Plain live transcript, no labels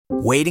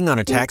Waiting on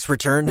a tax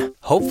return?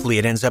 Hopefully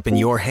it ends up in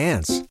your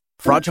hands.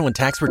 Fraudulent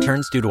tax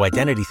returns due to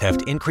identity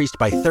theft increased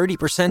by 30%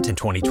 in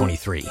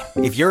 2023.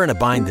 If you're in a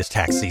bind this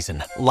tax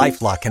season,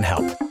 LifeLock can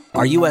help.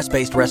 Our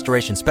U.S.-based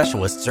restoration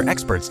specialists are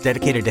experts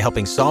dedicated to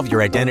helping solve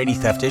your identity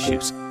theft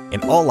issues.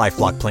 And all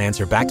LifeLock plans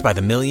are backed by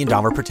the $1 Million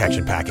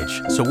Protection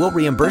Package. So we'll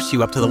reimburse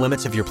you up to the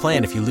limits of your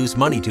plan if you lose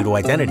money due to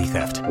identity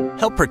theft.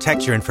 Help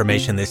protect your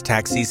information this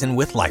tax season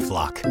with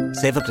LifeLock.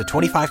 Save up to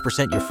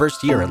 25% your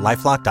first year at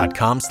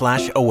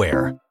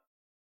LifeLock.com/aware.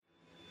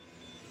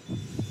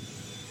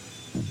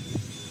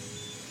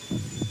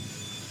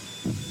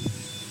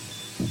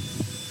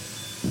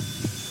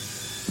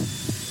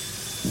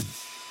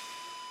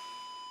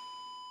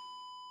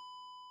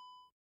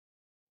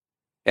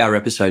 Our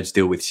episodes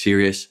deal with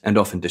serious and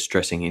often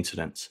distressing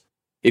incidents.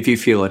 If you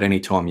feel at any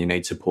time you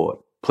need support,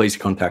 please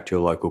contact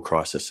your local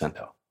crisis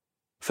centre.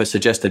 For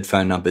suggested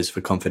phone numbers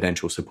for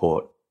confidential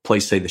support,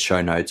 please see the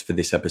show notes for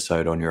this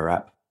episode on your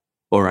app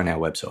or on our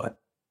website.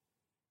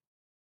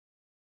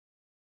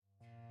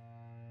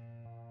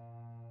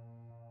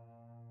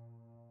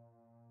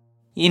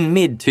 In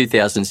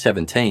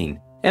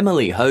mid-2017,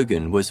 Emily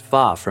Hogan was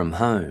far from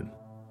home.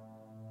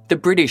 The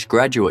British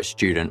graduate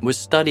student was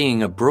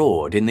studying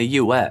abroad in the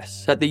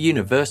US at the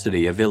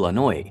University of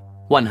Illinois,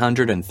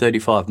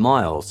 135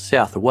 miles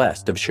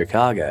southwest of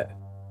Chicago.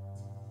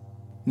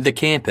 The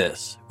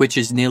campus, which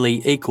is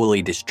nearly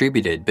equally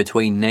distributed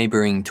between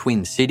neighbouring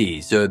twin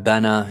cities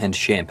Urbana and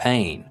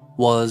Champaign,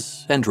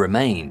 was and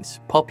remains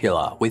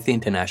popular with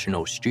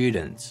international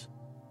students.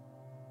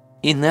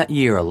 In that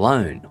year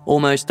alone,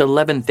 almost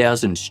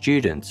 11,000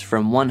 students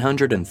from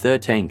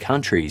 113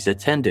 countries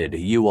attended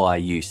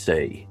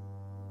UIUC.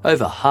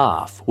 Over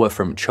half were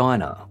from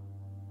China.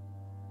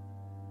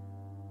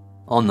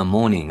 On the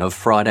morning of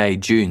Friday,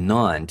 June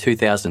 9,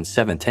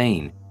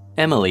 2017,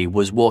 Emily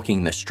was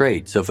walking the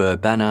streets of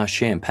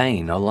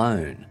Urbana-Champaign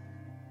alone.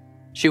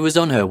 She was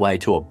on her way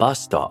to a bus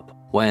stop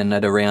when,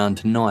 at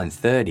around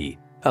 9:30,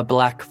 a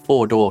black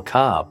four-door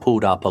car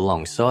pulled up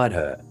alongside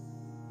her.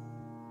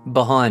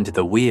 Behind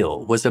the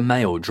wheel was a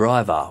male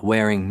driver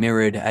wearing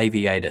mirrored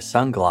aviator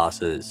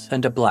sunglasses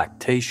and a black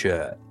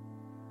t-shirt.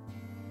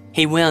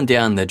 He wound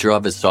down the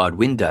driver's side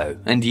window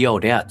and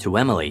yelled out to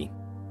Emily,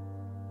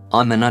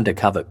 "I'm an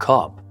undercover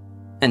cop,"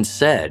 and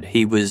said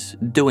he was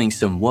doing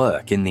some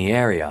work in the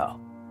area.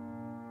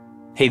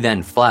 He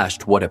then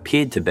flashed what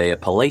appeared to be a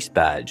police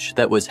badge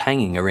that was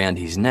hanging around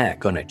his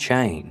neck on a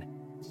chain.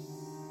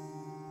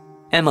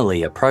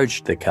 Emily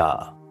approached the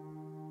car.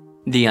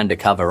 The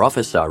undercover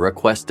officer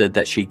requested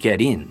that she get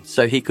in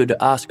so he could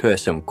ask her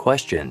some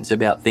questions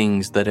about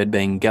things that had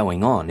been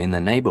going on in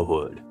the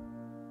neighbourhood.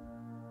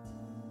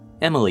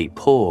 Emily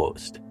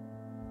paused.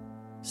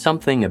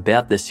 Something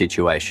about the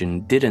situation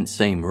didn't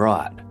seem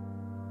right.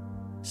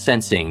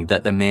 Sensing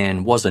that the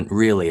man wasn't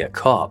really a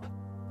cop,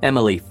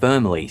 Emily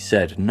firmly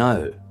said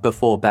no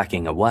before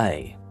backing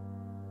away.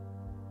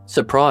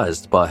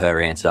 Surprised by her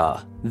answer,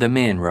 the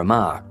man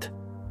remarked,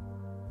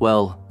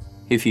 "Well,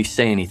 if you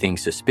see anything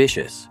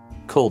suspicious,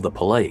 call the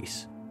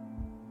police."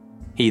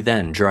 He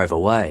then drove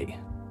away.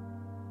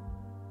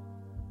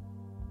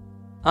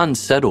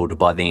 Unsettled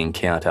by the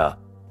encounter,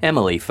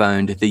 Emily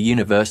phoned the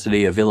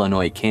University of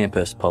Illinois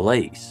campus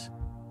police.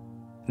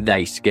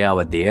 They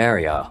scoured the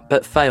area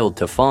but failed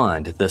to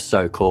find the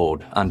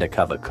so-called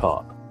undercover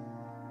cop.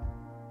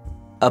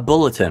 A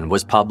bulletin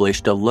was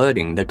published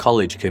alerting the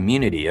college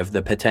community of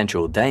the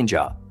potential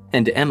danger,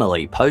 and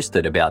Emily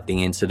posted about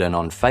the incident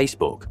on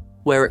Facebook,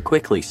 where it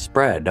quickly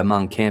spread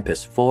among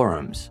campus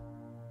forums.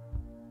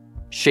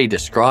 She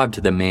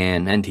described the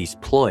man and his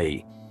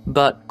ploy,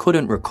 but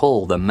couldn't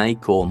recall the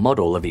make or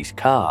model of his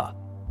car,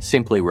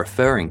 simply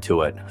referring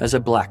to it as a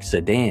black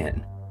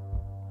sedan.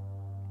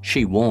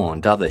 She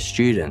warned other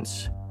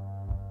students,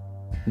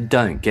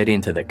 "Don't get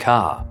into the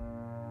car,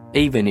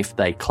 even if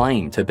they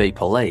claim to be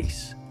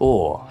police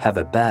or have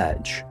a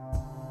badge."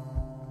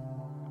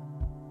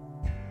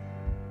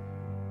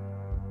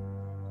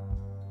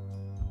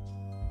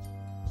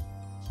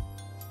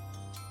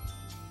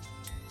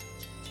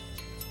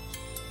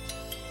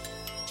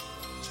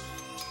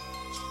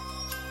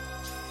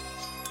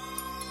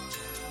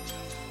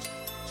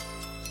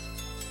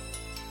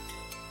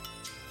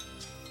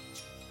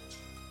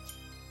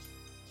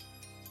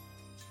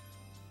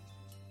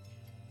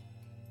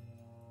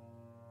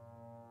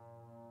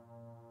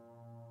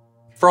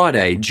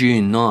 Friday,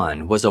 June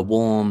 9 was a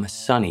warm,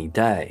 sunny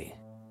day.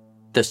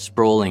 The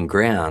sprawling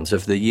grounds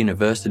of the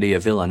University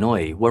of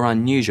Illinois were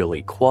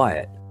unusually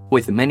quiet,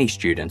 with many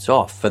students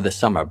off for the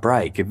summer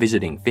break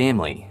visiting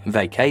family,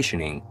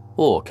 vacationing,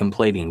 or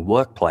completing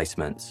work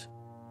placements.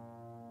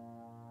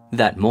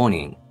 That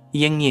morning,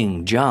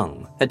 Yingying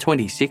Zhang, a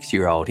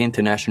 26-year-old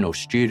international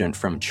student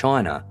from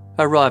China,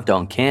 arrived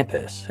on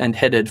campus and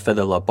headed for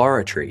the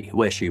laboratory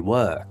where she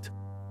worked.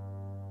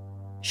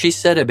 She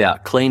set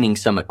about cleaning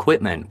some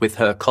equipment with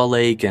her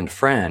colleague and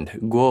friend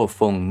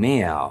Guofeng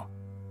Miao.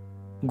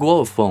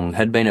 Guofeng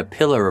had been a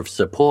pillar of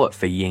support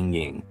for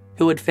Yingying,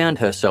 who had found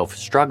herself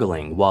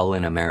struggling while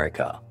in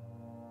America.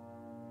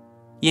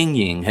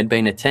 Yingying had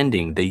been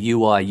attending the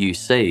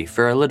UIUC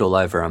for a little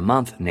over a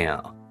month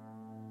now.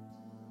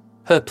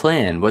 Her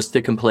plan was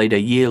to complete a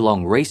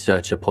year-long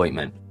research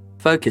appointment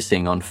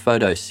focusing on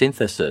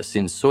photosynthesis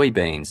in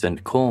soybeans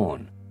and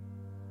corn.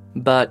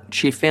 But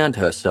she found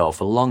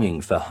herself longing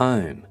for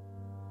home.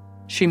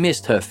 She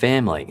missed her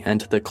family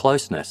and the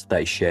closeness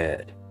they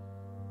shared.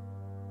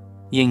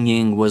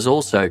 Yingying was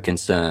also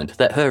concerned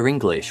that her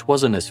English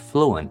wasn't as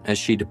fluent as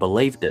she'd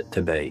believed it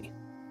to be.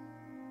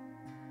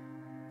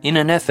 In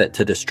an effort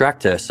to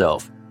distract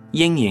herself,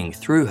 Yingying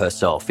threw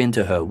herself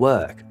into her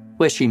work,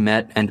 where she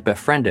met and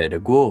befriended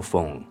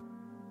Guofeng.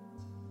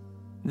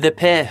 The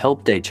pair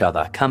helped each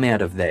other come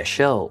out of their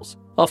shells,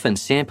 often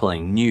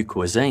sampling new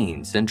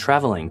cuisines and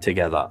travelling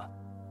together.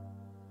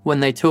 When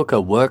they took a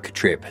work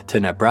trip to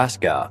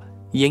Nebraska,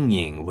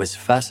 Yingying was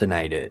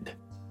fascinated.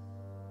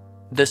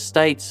 The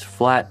state's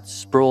flat,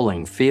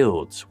 sprawling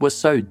fields were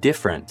so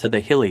different to the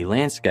hilly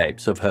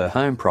landscapes of her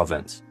home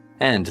province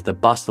and the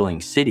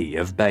bustling city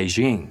of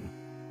Beijing.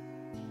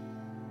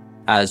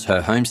 As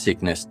her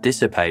homesickness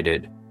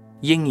dissipated,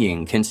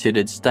 Yingying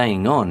considered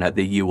staying on at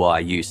the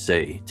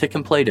UIUC to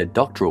complete a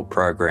doctoral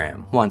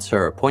program once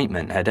her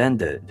appointment had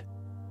ended.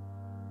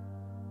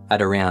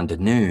 At around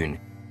noon,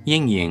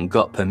 Yingying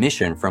got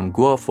permission from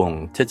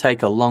Guofeng to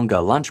take a longer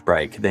lunch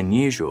break than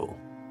usual.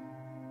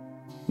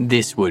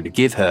 This would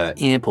give her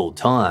ample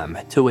time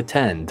to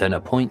attend an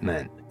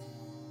appointment.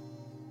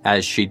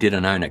 As she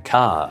didn't own a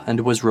car and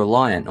was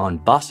reliant on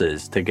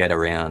buses to get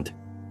around,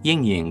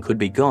 Yingying could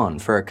be gone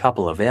for a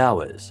couple of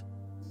hours.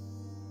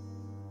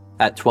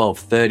 At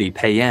 12:30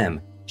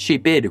 p.m, she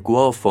bid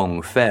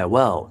Guofeng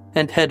farewell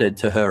and headed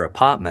to her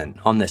apartment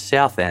on the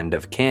south end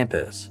of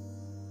campus.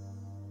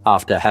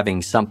 After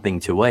having something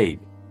to eat,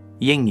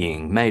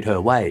 Yingying made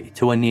her way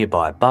to a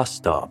nearby bus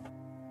stop.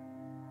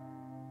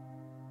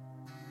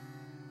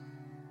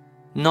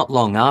 Not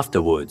long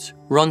afterwards,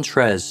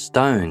 Rontrez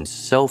Stone's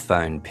cell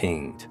phone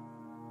pinged.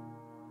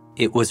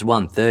 It was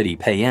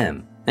 1:30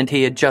 p.m, and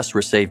he had just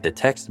received a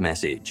text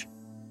message.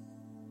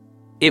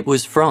 It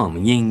was from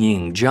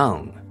Yingying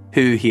Zhang,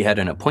 who he had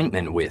an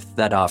appointment with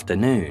that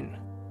afternoon.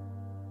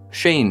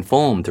 She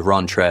informed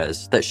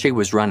Rontrez that she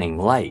was running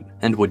late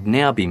and would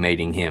now be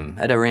meeting him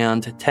at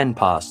around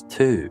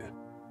 2:10.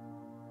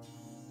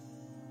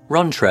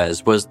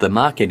 Rontrez was the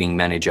marketing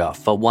manager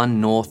for One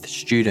North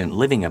student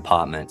living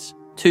apartments,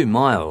 2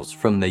 miles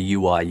from the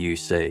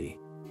UIUC.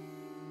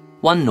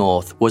 One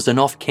North was an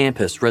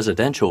off-campus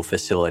residential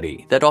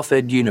facility that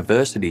offered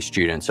university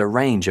students a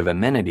range of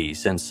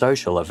amenities and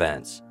social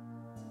events.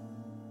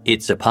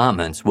 Its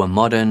apartments were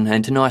modern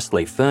and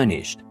nicely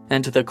furnished,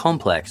 and the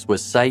complex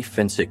was safe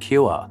and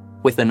secure,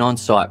 with an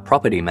on-site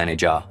property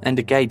manager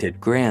and gated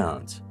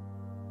grounds.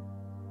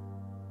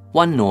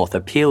 One North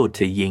appealed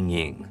to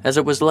Yingying as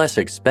it was less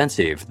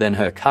expensive than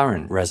her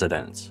current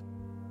residence.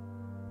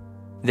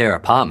 Their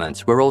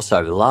apartments were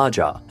also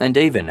larger and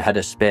even had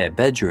a spare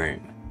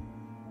bedroom.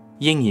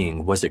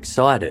 Yingying was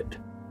excited.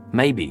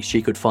 Maybe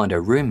she could find a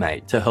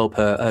roommate to help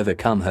her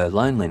overcome her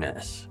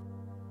loneliness.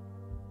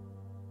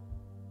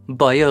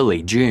 By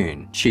early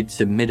June, she'd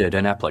submitted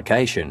an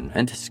application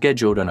and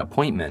scheduled an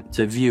appointment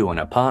to view an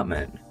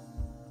apartment.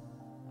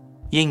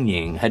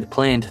 Yingying had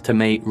planned to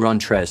meet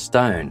Rontrez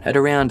Stone at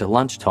around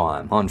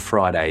lunchtime on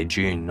Friday,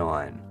 June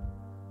 9.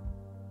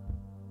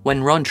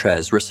 When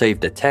Rontrez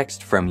received a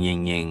text from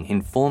Yingying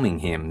informing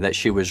him that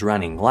she was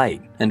running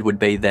late and would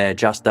be there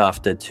just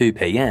after 2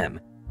 p.m,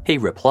 he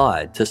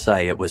replied to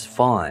say it was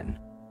fine.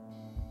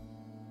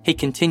 He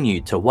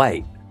continued to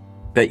wait,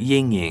 but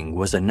Yingying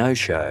was a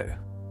no-show.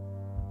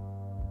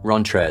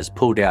 Rontrez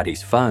pulled out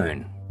his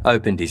phone,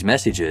 opened his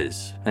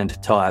messages,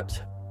 and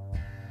typed,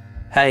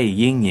 "Hey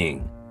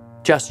Yingying,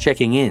 just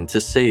checking in to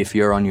see if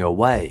you're on your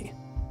way."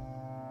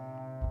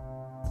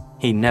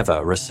 He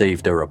never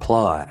received a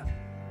reply.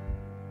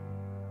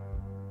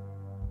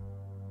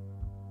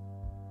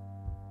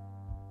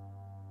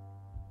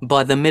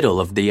 By the middle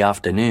of the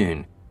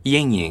afternoon,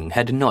 Yingying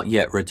had not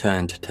yet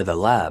returned to the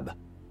lab.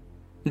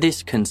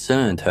 This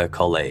concerned her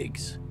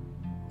colleagues.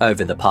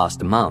 Over the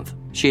past month,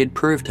 she had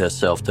proved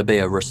herself to be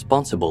a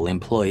responsible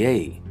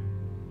employee.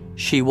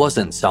 She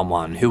wasn't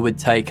someone who would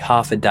take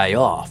half a day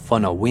off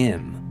on a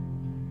whim.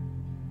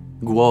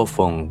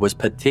 Guofeng was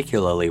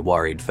particularly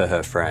worried for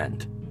her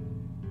friend.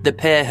 The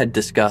pair had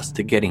discussed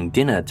getting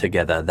dinner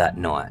together that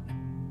night.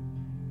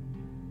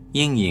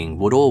 Yingying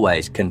would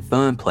always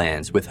confirm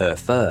plans with her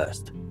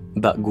first,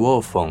 but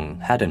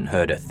Guofeng hadn't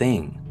heard a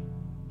thing.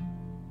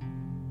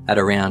 At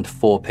around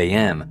 4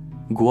 p.m,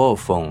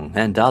 Guofeng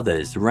and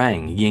others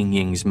rang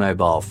Yingying's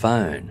mobile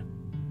phone.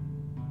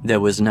 There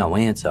was no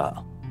answer.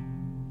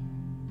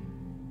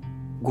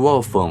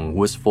 Guofeng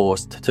was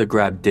forced to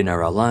grab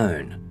dinner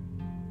alone.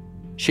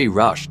 She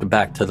rushed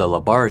back to the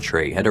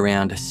laboratory at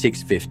around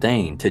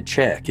 6:15 to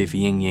check if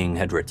Yingying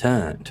had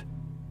returned.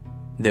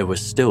 There was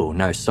still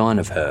no sign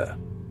of her.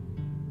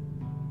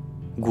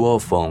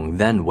 Guofeng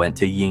then went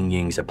to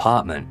Yingying's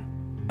apartment,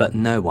 but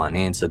no one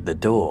answered the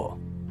door.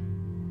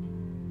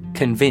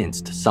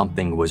 Convinced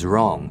something was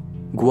wrong,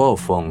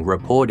 Guofeng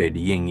reported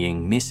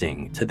Yingying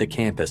missing to the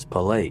campus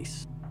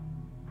police.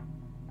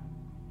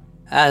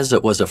 As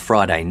it was a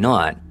Friday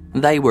night,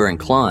 they were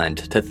inclined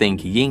to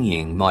think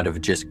Yingying might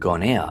have just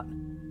gone out.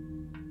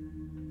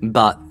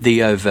 But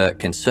the overt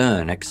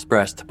concern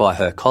expressed by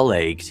her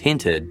colleagues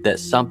hinted that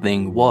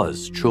something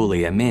was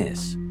truly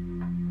amiss.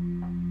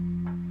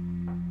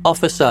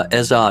 Officer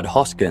Ezard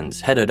Hoskins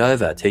headed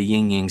over to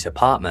Yingying's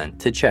apartment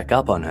to check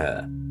up on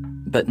her,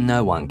 but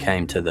no one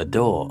came to the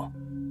door.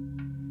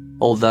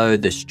 Although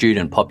the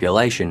student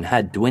population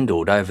had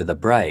dwindled over the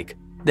break,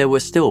 there were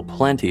still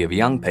plenty of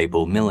young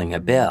people milling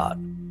about.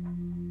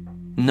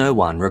 No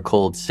one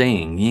recalled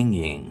seeing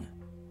Yingying.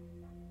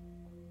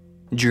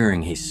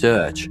 During his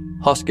search,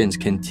 Hoskins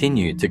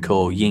continued to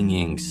call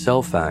Yingying's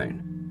cell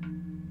phone.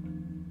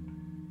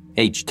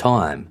 Each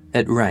time,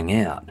 it rang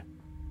out.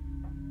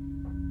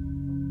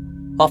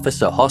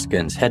 Officer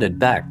Hoskins headed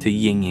back to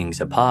Yingying's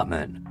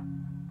apartment.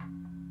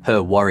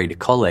 Her worried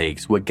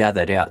colleagues were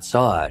gathered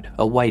outside,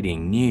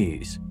 awaiting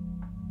news.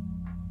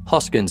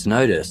 Hoskins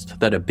noticed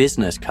that a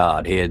business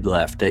card he had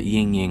left at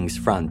Yingying's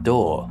front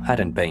door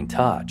hadn't been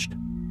touched.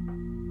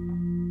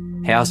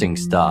 Housing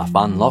staff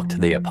unlocked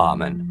the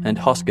apartment and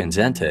Hoskins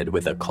entered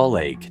with a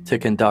colleague to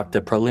conduct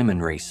a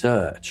preliminary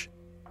search.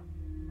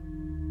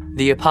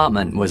 The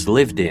apartment was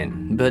lived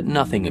in, but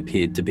nothing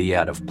appeared to be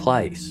out of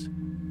place.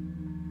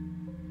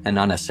 An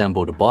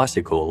unassembled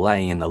bicycle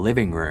lay in the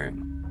living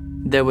room.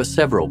 There were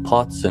several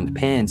pots and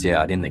pans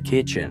out in the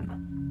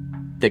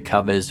kitchen. The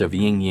covers of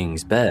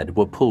Yingying's bed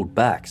were pulled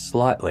back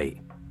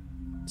slightly.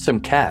 Some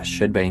cash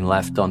had been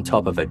left on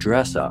top of a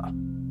dresser.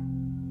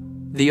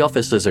 The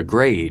officers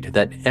agreed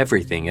that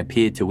everything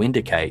appeared to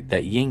indicate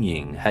that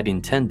Yingying had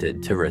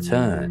intended to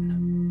return.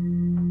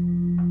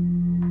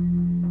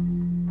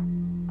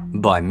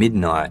 By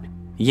midnight,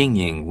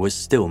 Yingying was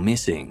still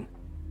missing.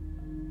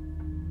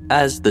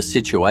 As the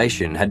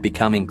situation had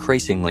become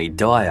increasingly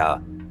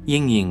dire,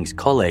 Yingying's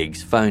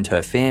colleagues phoned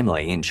her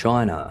family in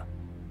China.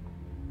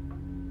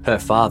 Her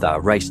father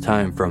raced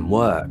home from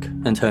work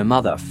and her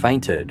mother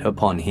fainted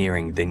upon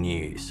hearing the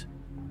news.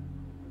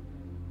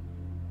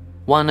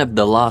 One of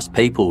the last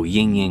people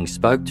Yingying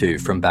spoke to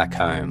from back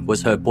home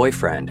was her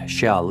boyfriend,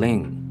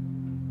 Xiaoling.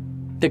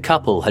 The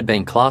couple had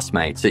been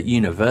classmates at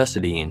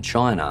university in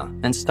China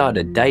and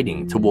started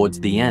dating towards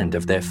the end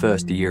of their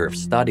first year of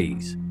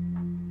studies.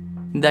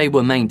 They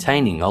were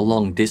maintaining a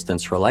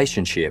long-distance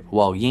relationship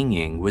while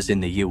Yingying was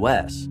in the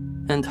US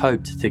and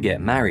hoped to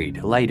get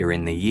married later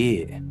in the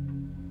year.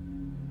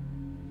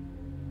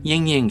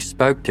 Yingying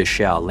spoke to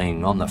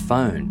Xiaoling on the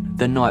phone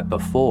the night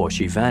before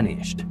she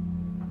vanished.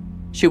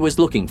 She was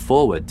looking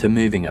forward to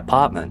moving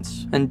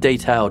apartments and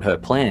detailed her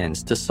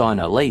plans to sign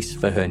a lease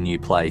for her new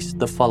place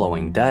the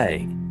following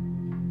day.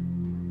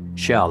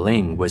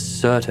 Xiaoling was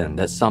certain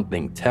that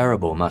something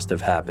terrible must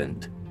have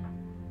happened.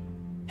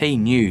 He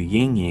knew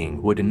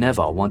Yingying would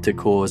never want to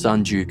cause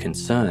undue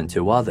concern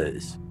to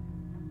others.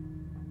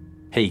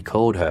 He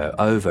called her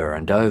over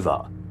and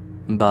over,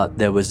 but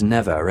there was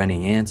never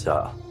any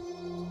answer.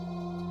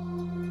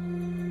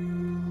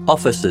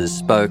 Officers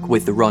spoke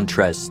with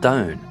Rontrez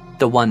Stone,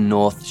 the One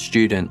North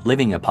Student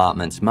Living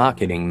Apartment's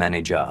marketing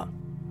manager.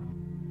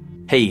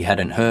 He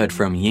hadn't heard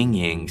from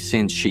Yingying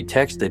since she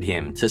texted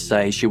him to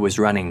say she was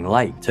running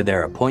late to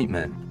their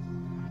appointment.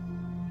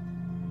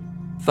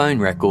 Phone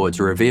records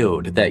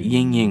revealed that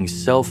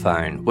Yingying's cell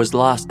phone was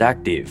last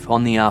active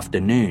on the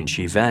afternoon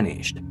she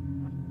vanished.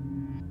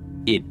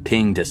 It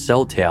pinged a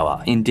cell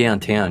tower in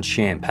downtown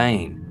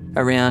Champaign,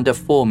 around a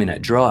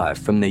 4-minute drive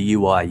from the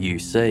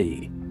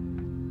UIUC.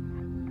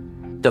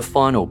 The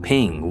final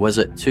ping was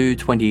at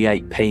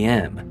 2:28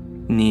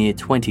 p.m, near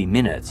 20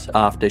 minutes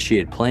after she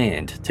had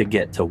planned to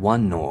get to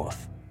One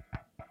North.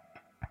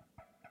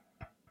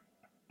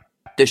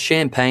 The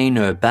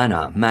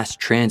Champaign-Urbana Mass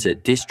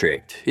Transit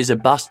District is a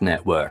bus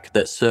network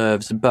that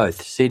serves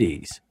both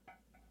cities.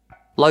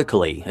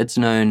 Locally, it's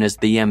known as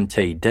the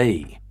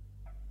MTD.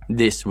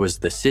 This was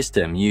the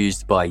system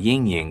used by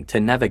Yingying to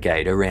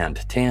navigate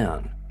around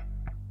town.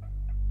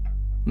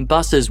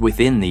 Buses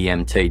within the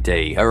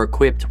MTD are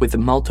equipped with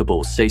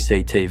multiple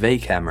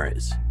CCTV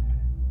cameras.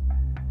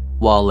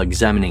 While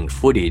examining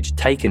footage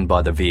taken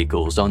by the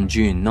vehicles on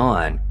June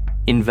 9,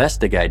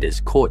 investigators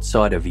caught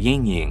sight of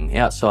Yingying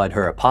outside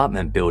her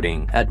apartment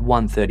building at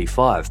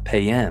 1:35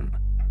 p.m.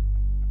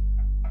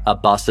 A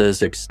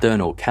bus's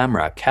external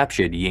camera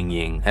captured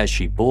Yingying as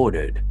she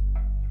boarded.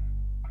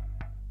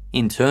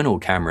 Internal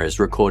cameras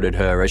recorded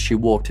her as she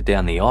walked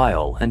down the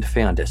aisle and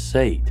found a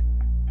seat.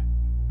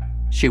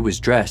 She was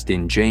dressed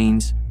in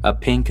jeans, a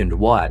pink and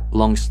white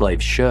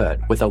long-sleeve shirt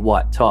with a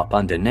white top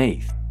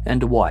underneath,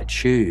 and white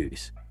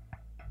shoes.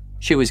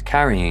 She was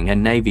carrying a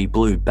navy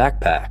blue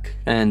backpack,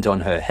 and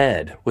on her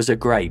head was a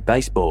grey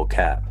baseball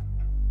cap.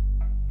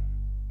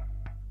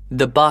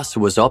 The bus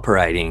was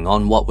operating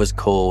on what was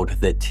called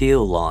the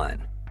Teal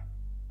Line.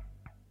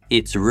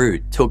 Its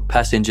route took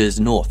passengers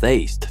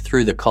northeast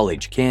through the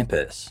college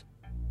campus.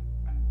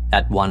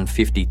 At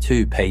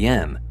 1:52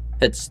 p.m,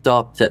 it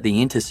stopped at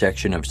the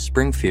intersection of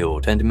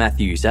Springfield and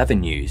Matthews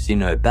Avenues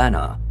in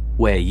Urbana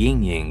where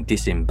Yingying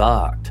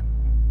disembarked.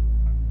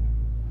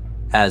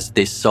 As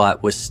this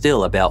site was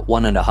still about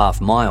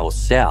 1.5 miles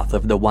south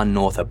of the One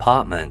North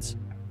apartments,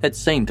 it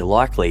seemed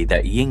likely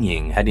that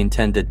Yingying had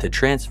intended to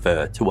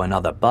transfer to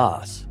another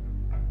bus.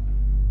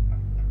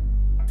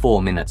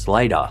 4 minutes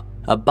later,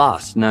 a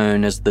bus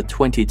known as the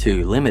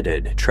 22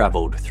 Limited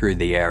travelled through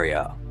the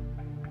area.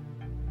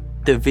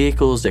 The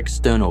vehicle's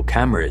external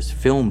cameras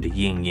filmed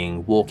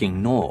Yingying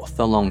walking north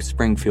along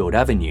Springfield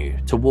Avenue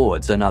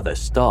towards another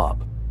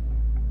stop.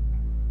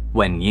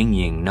 When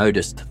Yingying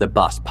noticed the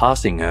bus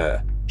passing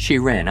her, she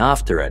ran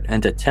after it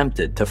and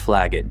attempted to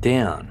flag it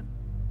down.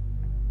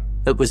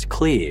 It was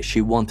clear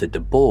she wanted to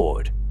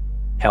board.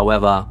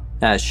 However,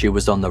 as she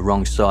was on the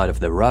wrong side of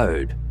the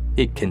road,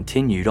 it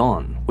continued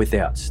on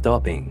without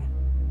stopping.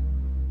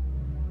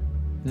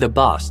 The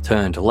bus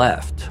turned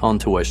left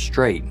onto a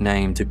street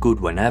named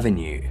Goodwin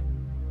Avenue.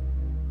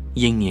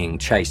 Yingying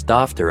chased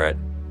after it,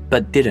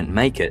 but didn't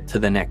make it to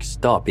the next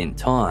stop in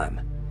time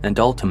and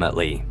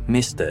ultimately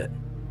missed it.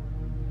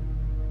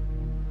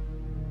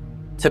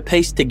 To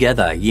piece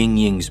together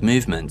Yingying's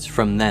movements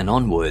from then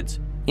onwards,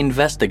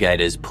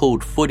 investigators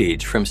pulled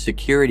footage from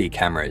security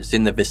cameras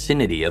in the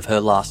vicinity of her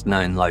last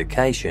known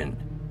location.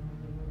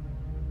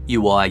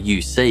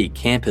 UIUC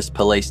Campus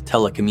Police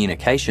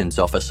Telecommunications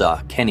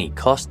Officer Kenny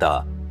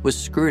Costa was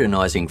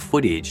scrutinising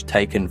footage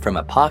taken from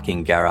a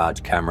parking garage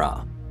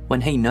camera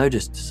when he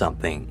noticed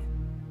something.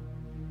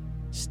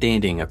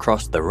 Standing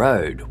across the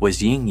road was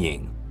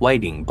Yingying,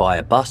 waiting by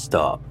a bus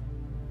stop.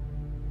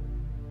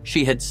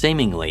 She had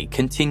seemingly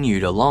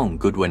continued along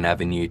Goodwin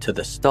Avenue to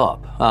the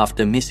stop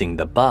after missing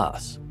the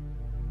bus.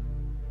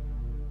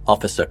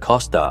 Officer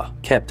Costa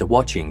kept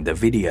watching the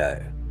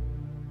video.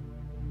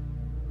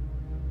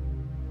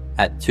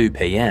 At 2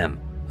 p.m,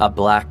 a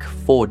black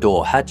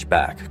 4-door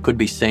hatchback could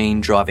be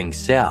seen driving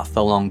south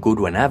along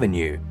Goodwin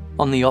Avenue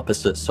on the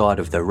opposite side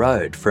of the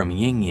road from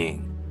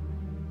Yingying.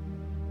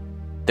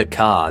 The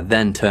car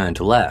then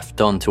turned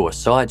left onto a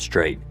side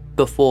street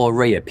before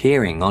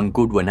reappearing on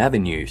Goodwin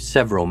Avenue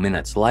several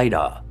minutes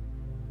later.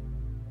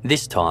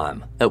 This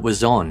time, it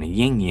was on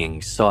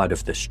Yingying's side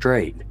of the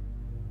street.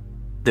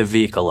 The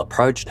vehicle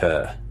approached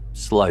her,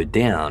 slowed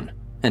down,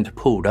 and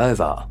pulled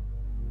over.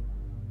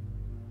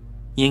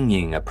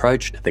 Yingying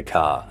approached the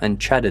car and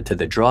chatted to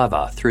the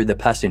driver through the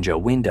passenger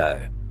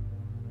window.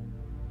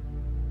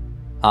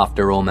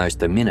 After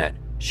almost a minute,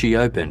 she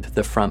opened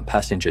the front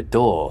passenger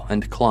door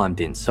and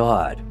climbed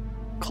inside,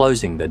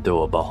 closing the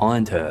door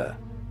behind her.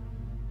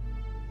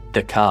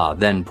 The car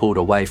then pulled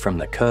away from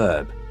the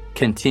curb,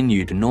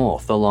 continued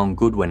north along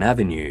Goodwin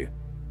Avenue,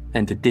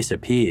 and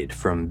disappeared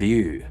from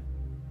view.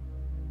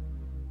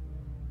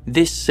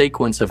 This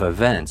sequence of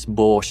events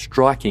bore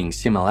striking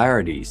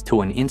similarities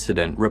to an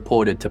incident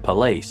reported to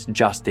police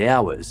just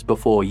hours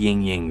before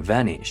Yingying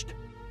vanished.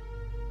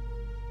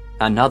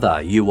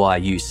 Another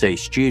UIUC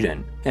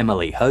student,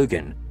 Emily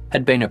Hogan,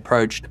 had been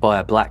approached by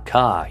a black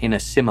car in a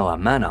similar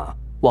manner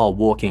while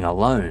walking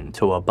alone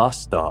to a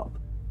bus stop.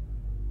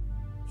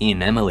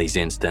 In Emily's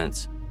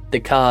instance, the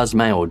car's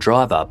male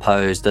driver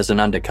posed as an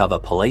undercover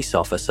police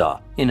officer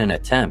in an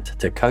attempt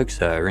to coax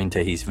her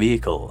into his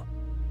vehicle.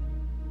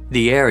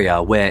 The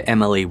area where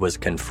Emily was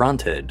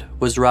confronted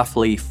was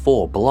roughly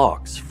 4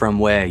 blocks from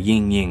where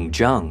Yingying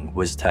Zhang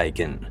was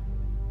taken.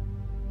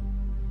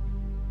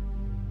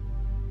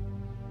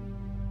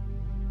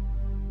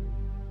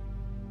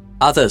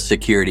 Other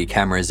security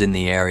cameras in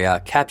the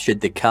area captured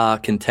the car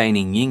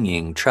containing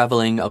Yingying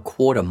travelling a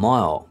 1/4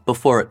 mile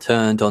before it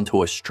turned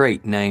onto a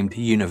street named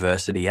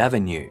University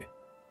Avenue.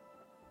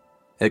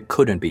 It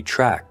couldn't be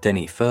tracked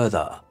any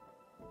further.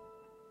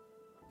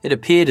 It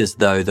appeared as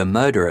though the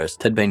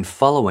motorist had been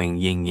following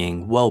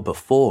Yingying well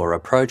before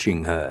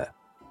approaching her.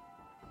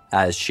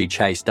 As she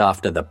chased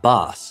after the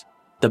bus,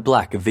 the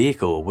black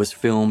vehicle was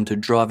filmed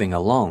driving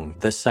along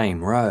the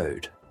same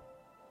road.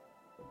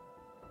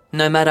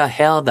 No matter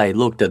how they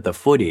looked at the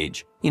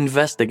footage,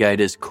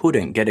 investigators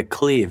couldn't get a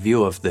clear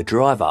view of the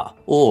driver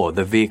or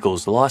the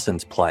vehicle's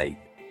license plate.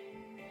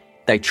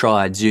 They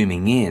tried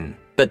zooming in,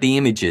 but the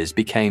images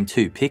became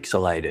too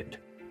pixelated.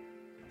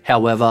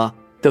 However,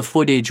 the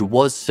footage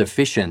was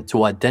sufficient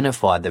to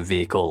identify the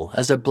vehicle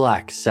as a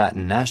black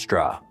Saturn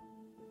Astra.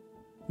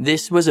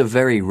 This was a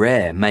very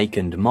rare make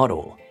and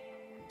model.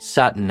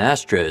 Saturn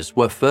Astras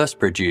were first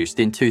produced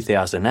in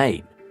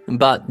 2008,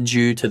 but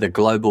due to the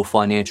global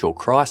financial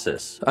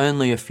crisis,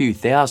 only a few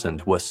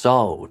thousand were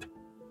sold.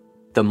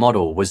 The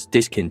model was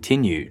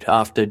discontinued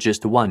after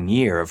just 1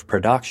 year of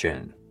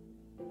production.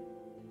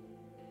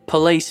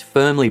 Police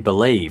firmly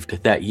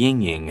believed that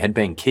Yingying had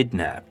been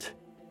kidnapped.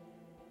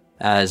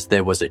 As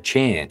there was a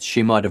chance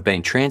she might have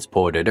been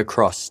transported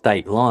across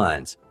state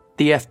lines,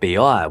 the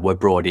FBI were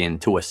brought in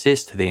to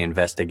assist the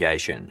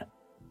investigation.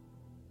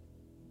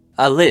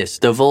 A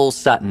list of all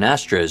Saturn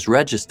Astras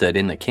registered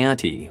in the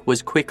county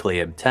was quickly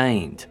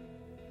obtained.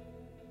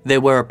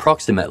 There were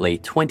approximately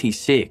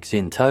 26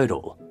 in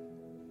total.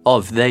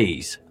 Of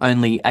these,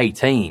 only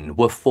 18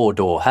 were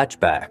 4-door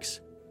hatchbacks.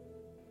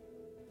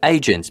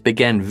 Agents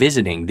began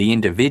visiting the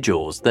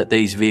individuals that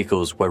these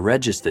vehicles were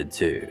registered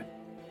to.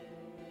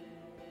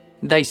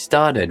 They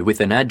started with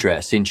an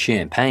address in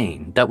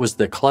Champaign that was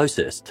the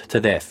closest to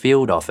their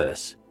field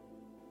office,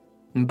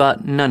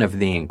 but none of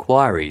the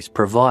inquiries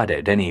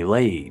provided any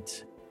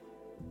leads.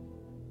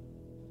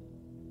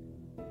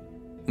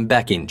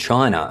 Back in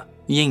China,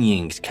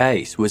 Yingying's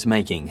case was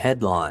making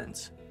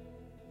headlines.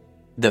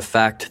 The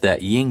fact that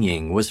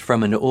Yingying was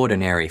from an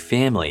ordinary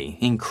family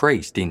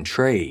increased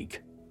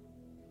intrigue.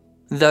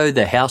 Though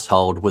the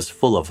household was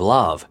full of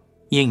love,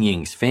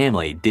 Yingying's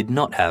family did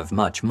not have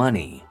much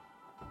money.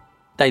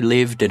 They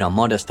lived in a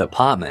modest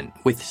apartment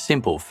with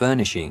simple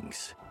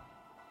furnishings.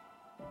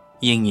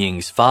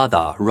 Yingying's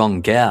father,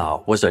 Rong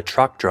Gao, was a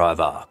truck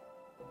driver.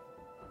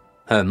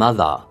 Her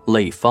mother,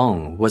 Li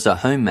Feng, was a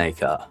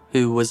homemaker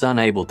who was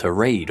unable to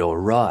read or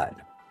write.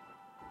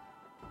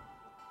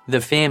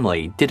 The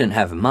family didn't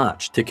have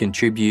much to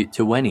contribute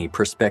to any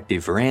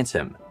prospective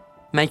ransom,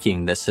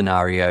 making the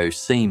scenario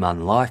seem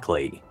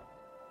unlikely.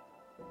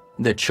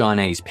 The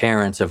Chinese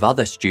parents of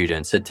other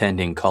students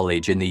attending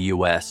college in the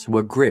US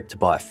were gripped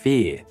by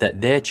fear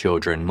that their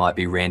children might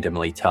be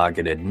randomly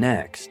targeted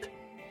next.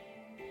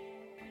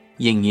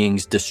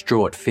 Yingying's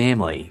distraught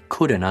family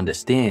couldn't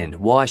understand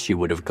why she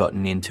would have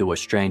gotten into a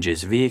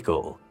stranger's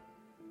vehicle.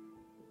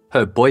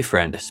 Her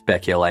boyfriend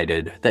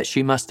speculated that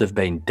she must have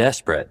been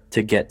desperate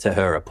to get to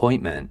her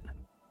appointment.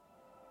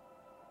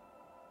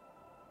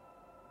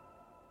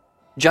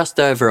 Just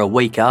over a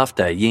week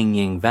after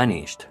Yingying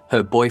vanished,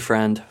 her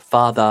boyfriend,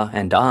 father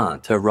and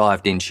aunt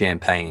arrived in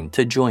Champaign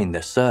to join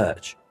the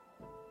search.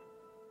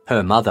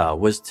 Her mother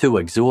was too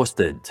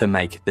exhausted to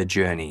make the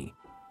journey.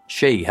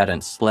 She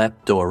hadn't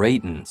slept or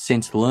eaten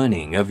since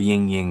learning of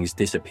Yingying's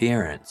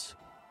disappearance.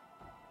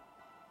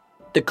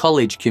 The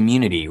college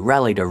community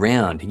rallied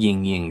around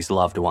Yingying's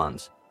loved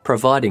ones,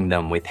 providing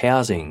them with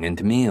housing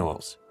and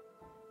meals.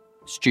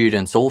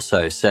 Students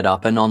also set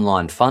up an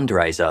online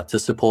fundraiser to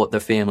support the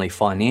family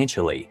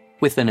financially,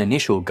 with an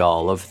initial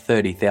goal of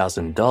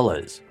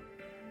 $30,000.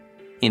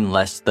 In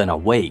less than a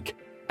week,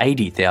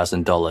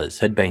 $80,000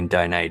 had been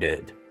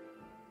donated.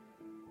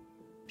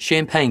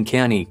 Champaign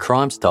County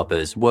Crime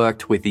Stoppers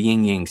worked with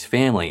Yingying's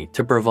family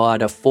to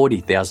provide a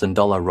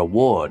 $40,000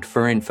 reward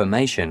for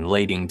information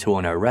leading to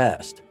an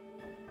arrest.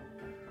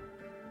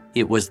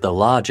 It was the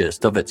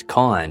largest of its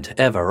kind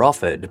ever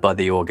offered by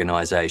the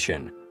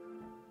organisation.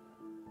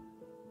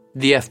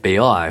 The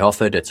FBI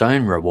offered its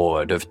own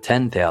reward of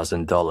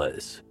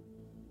 $10,000.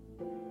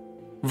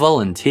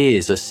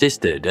 Volunteers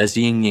assisted as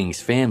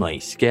Yingying's family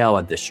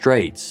scoured the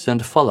streets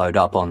and followed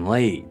up on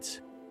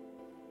leads.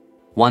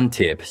 One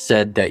tip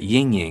said that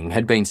Yingying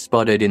had been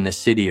spotted in the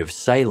city of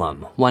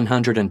Salem,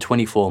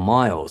 124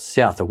 miles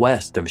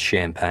southwest of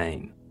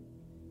Champaign.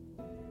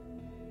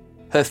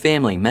 Her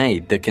family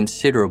made the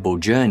considerable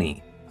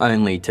journey,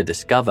 only to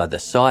discover the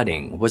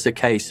sighting was a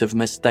case of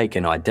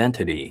mistaken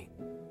identity.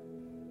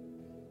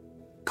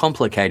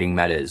 Complicating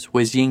matters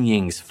was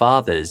Yingying's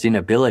father's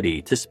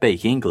inability to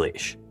speak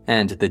English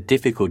and the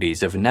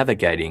difficulties of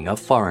navigating a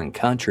foreign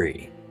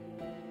country.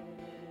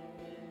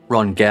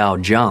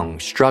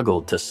 Zhang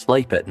struggled to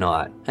sleep at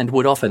night and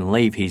would often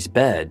leave his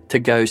bed to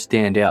go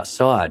stand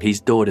outside his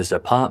daughter's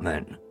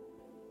apartment.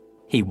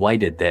 He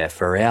waited there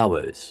for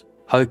hours,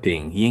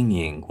 hoping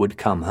Yingying would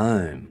come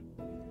home.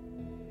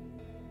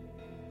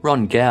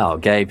 Gao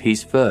gave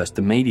his first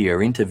media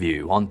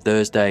interview on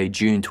Thursday,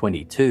 June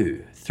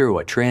 22, through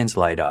a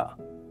translator.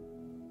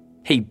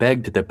 He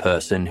begged the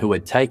person who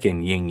had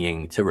taken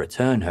Yingying to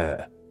return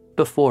her,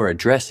 before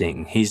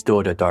addressing his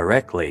daughter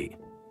directly.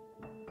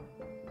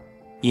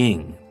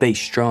 "Ying, be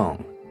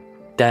strong.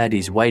 Dad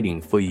is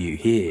waiting for you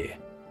here.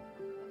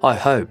 I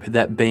hope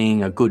that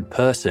being a good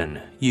person,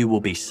 you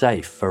will be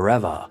safe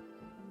forever.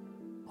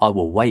 I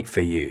will wait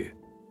for you,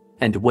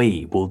 and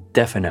we will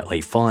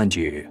definitely find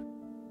you."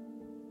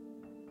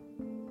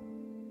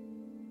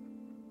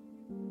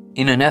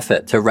 In an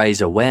effort to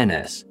raise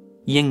awareness,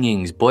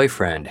 Yingying's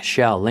boyfriend,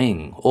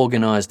 Xiaoling,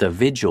 organised a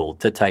vigil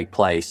to take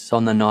place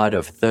on the night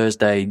of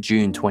Thursday,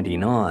 June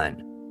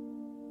 29.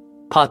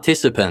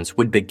 Participants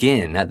would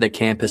begin at the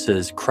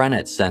campus's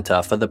Kranitz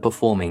Centre for the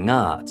Performing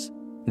Arts,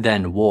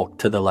 then walk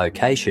to the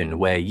location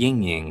where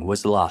Yingying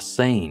was last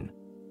seen.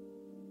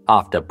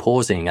 After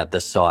pausing at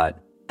the site,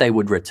 they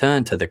would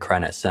return to the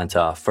Kranitz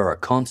Centre for a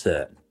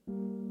concert.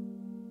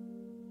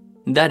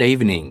 That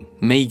evening,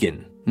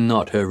 Megan,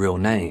 not her real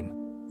name,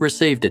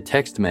 received a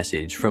text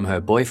message from her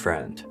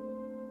boyfriend.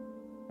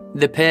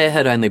 The pair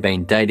had only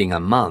been dating a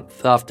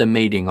month after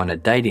meeting on a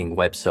dating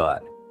website.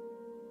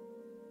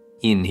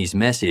 In his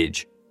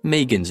message,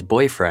 Megan's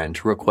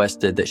boyfriend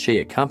requested that she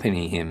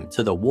accompany him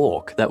to the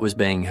walk that was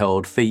being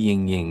held for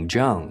Yingying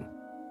Zhang.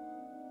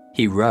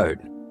 He wrote,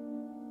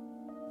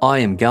 "I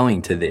am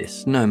going to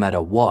this no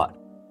matter what.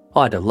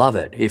 I'd love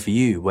it if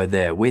you were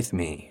there with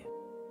me."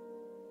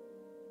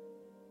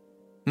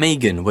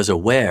 Megan was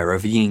aware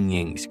of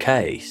Yingying's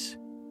case.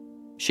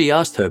 She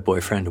asked her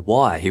boyfriend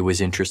why he was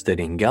interested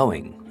in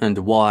going and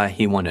why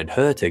he wanted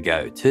her to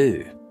go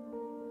too.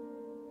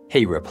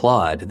 He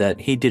replied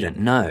that he didn't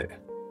know,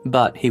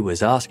 but he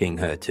was asking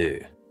her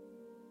to.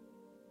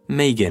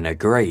 Megan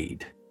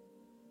agreed.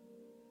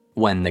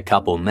 When the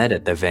couple met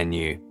at the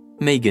venue,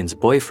 Megan's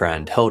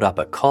boyfriend held up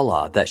a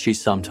collar that she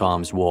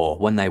sometimes wore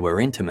when they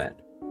were intimate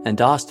and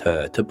asked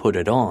her to put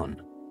it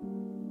on.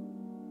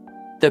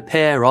 The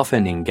pair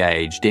often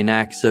engaged in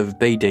acts of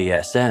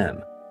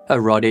BDSM,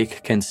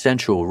 erotic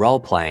consensual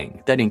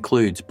role-playing that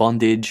includes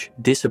bondage,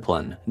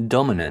 discipline,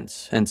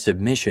 dominance, and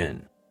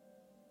submission.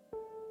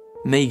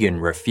 Megan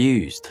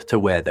refused to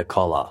wear the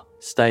collar,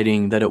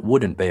 stating that it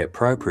wouldn't be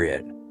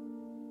appropriate.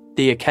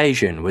 The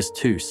occasion was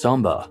too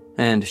somber,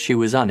 and she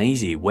was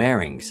uneasy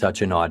wearing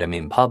such an item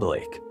in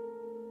public.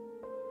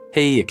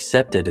 He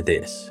accepted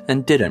this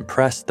and didn't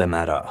press the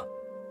matter.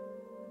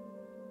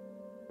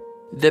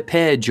 The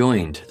pair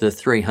joined the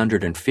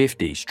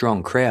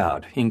 350-strong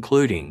crowd,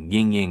 including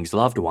Yingying's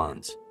loved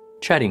ones,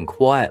 chatting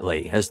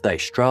quietly as they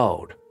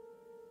strolled.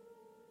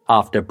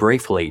 After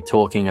briefly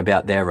talking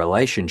about their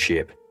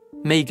relationship,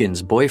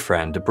 Megan's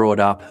boyfriend brought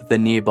up the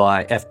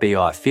nearby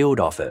FBI field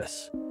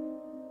office.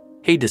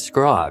 He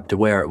described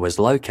where it was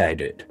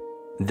located,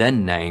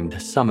 then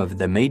named some of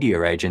the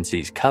media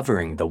agencies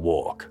covering the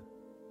walk.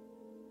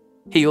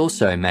 He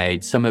also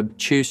made some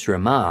obtuse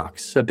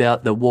remarks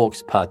about the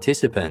walk's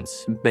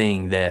participants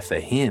being there for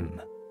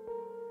him.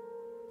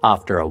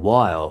 After a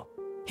while,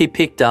 he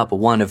picked up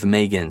one of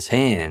Megan's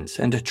hands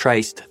and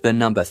traced the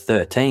number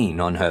 13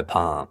 on her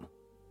palm.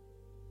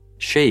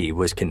 She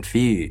was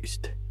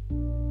confused.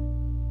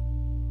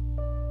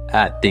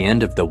 At the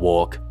end of the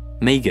walk,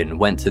 Megan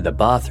went to the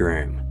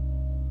bathroom.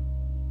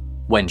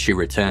 When she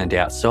returned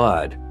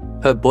outside,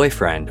 her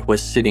boyfriend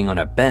was sitting on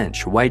a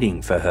bench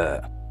waiting for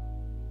her.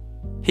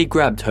 He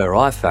grabbed her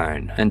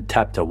iPhone and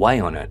tapped away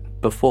on it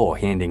before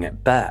handing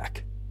it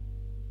back.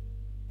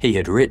 He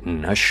had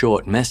written a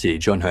short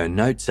message on her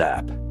notes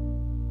app.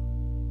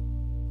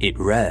 It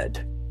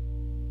read,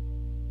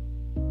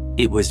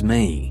 "It was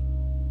me.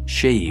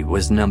 She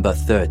was number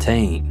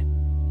 13.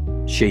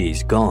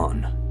 She's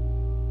gone.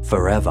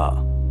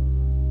 Forever."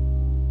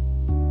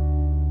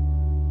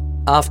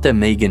 After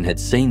Megan had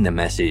seen the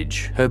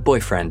message, her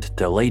boyfriend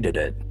deleted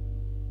it.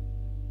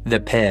 The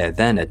pair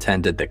then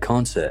attended the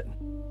concert.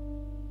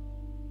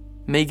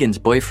 Megan's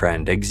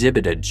boyfriend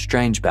exhibited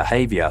strange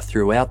behaviour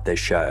throughout the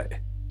show.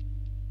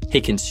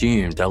 He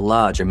consumed a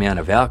large amount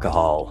of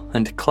alcohol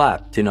and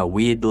clapped in a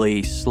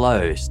weirdly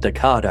slow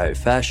staccato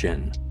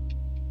fashion.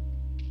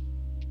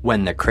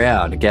 When the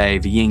crowd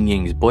gave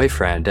Yingying's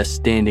boyfriend a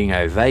standing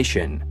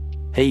ovation,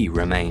 he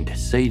remained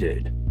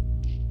seated.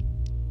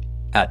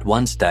 At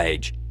one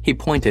stage, he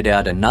pointed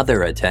out another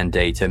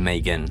attendee to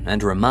Megan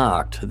and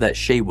remarked that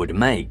she would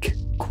make,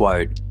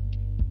 quote,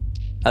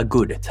 "a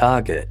good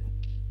target."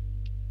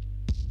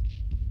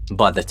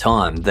 By the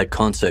time the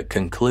concert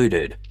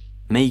concluded,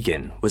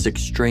 Megan was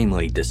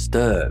extremely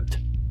disturbed.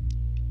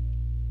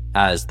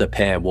 As the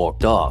pair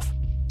walked off,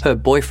 her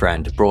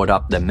boyfriend brought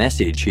up the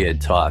message he had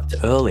typed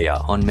earlier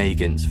on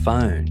Megan's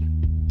phone.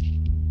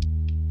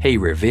 He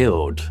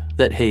revealed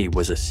that he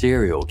was a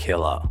serial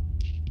killer.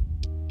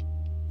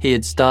 He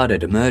had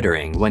started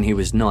murdering when he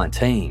was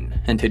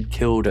 19 and had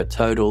killed a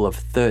total of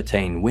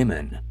 13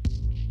 women.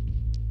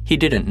 He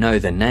didn't know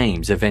the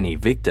names of any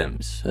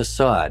victims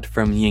aside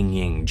from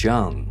Yingying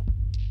Zhang.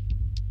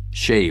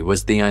 She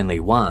was the only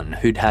one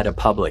who'd had a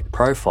public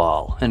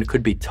profile and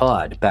could be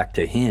tied back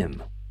to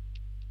him.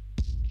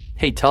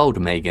 He told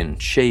Megan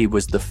she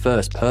was the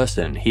first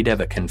person he'd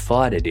ever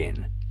confided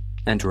in,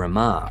 and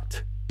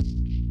remarked,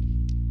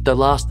 "The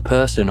last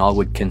person I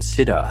would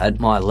consider at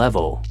my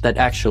level that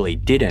actually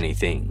did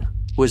anything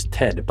was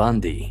Ted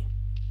Bundy.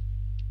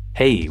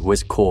 He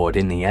was caught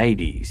in the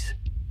 80s.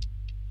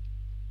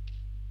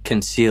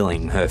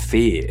 Concealing her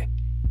fear,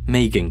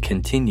 Megan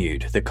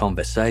continued the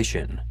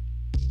conversation.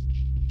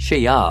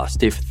 She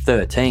asked if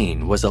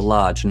 13 was a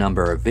large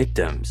number of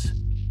victims.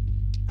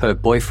 Her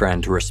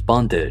boyfriend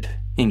responded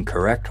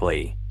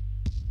incorrectly.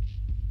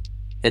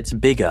 "It's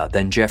bigger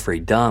than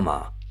Jeffrey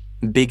Dahmer,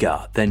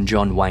 bigger than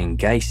John Wayne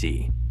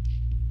Gacy.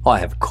 I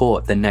have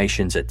caught the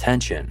nation's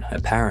attention,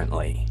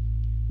 apparently."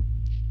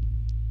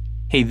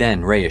 He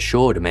then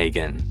reassured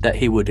Megan that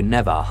he would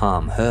never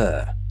harm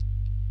her.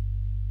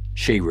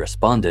 She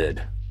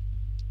responded,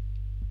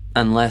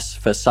 "Unless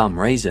for some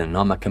reason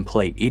I'm a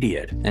complete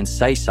idiot and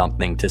say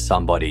something to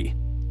somebody,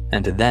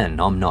 and then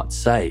I'm not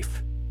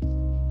safe."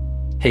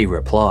 He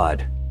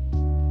replied,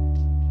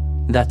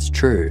 "That's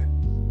true."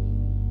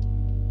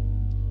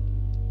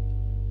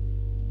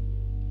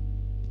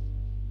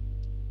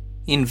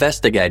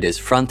 Investigators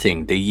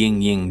fronting the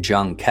Yingying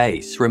Zhang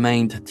case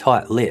remained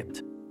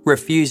tight-lipped,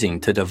 refusing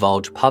to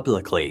divulge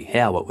publicly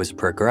how it was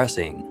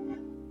progressing.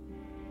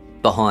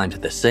 Behind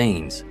the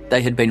scenes,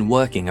 they had been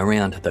working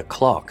around the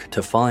clock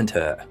to find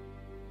her.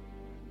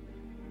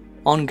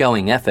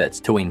 Ongoing efforts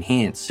to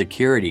enhance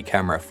security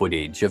camera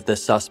footage of the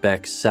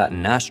suspect's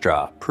Saturn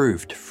Astra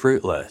proved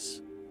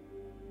fruitless.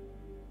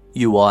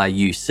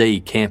 UIUC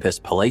campus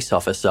police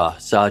officer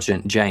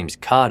Sergeant James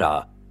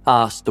Carter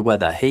asked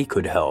whether he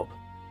could help.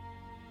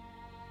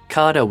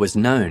 Carter was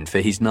known for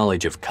his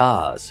knowledge of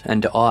cars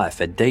and eye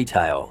for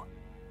detail.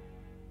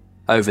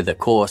 Over the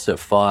course of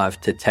 5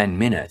 to 10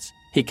 minutes,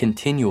 he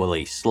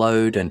continually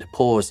slowed and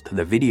paused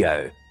the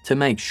video to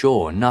make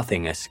sure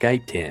nothing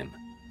escaped him.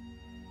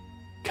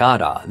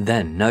 Carter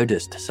then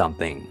noticed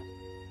something.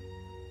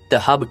 The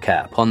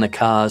hubcap on the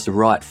car's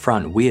right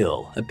front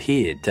wheel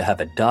appeared to have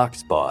a dark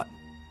spot.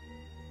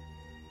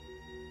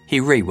 He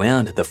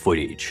rewound the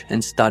footage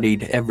and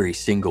studied every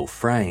single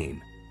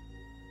frame.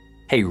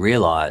 He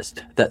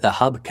realised that the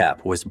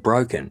hubcap was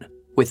broken,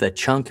 with a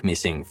chunk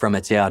missing from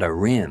its outer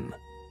rim.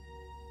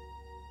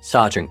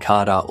 Sergeant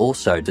Carter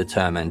also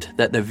determined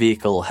that the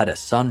vehicle had a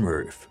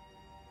sunroof.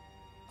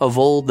 Of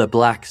all the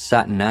black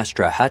Saturn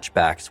Astra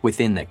hatchbacks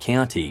within the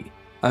county,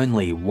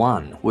 only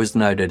one was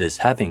noted as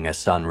having a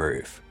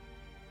sunroof.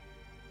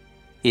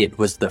 It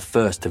was the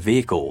first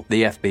vehicle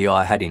the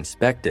FBI had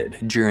inspected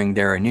during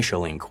their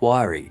initial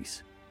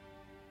inquiries.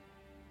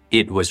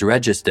 It was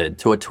registered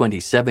to a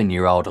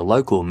 27-year-old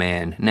local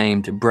man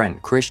named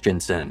Brent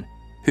Christensen,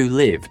 who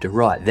lived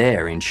right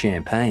there in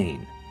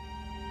Champaign.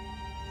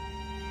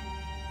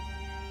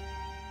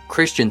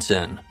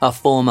 Christensen, a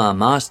former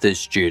master's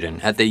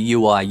student at the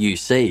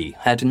UIUC,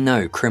 had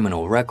no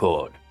criminal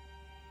record.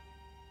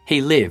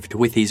 He lived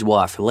with his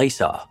wife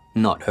Lisa,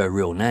 not her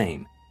real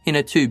name, in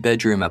a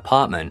 2-bedroom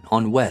apartment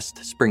on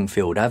West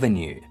Springfield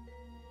Avenue.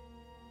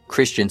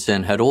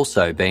 Christensen had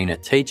also been a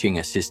teaching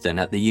assistant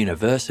at the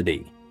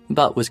university,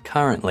 but was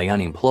currently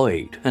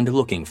unemployed and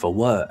looking for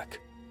work.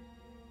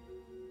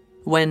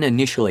 When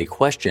initially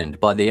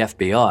questioned by the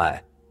FBI,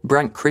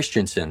 Brent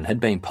Christensen had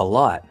been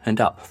polite and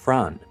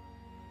upfront.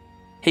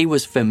 He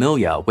was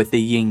familiar with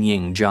the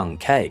Yingying Zhang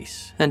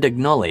case and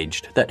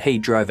acknowledged that he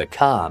drove a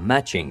car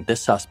matching the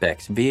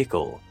suspect's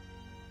vehicle.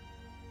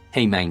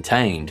 He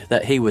maintained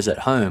that he was at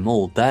home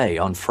all day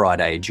on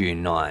Friday,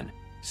 June 9,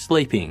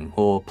 sleeping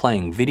or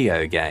playing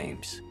video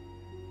games.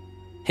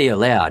 He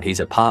allowed his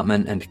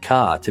apartment and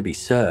car to be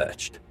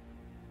searched.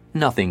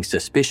 Nothing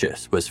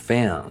suspicious was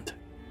found.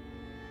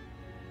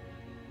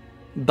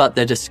 But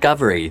the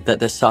discovery that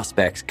the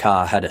suspect's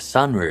car had a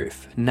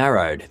sunroof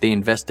narrowed the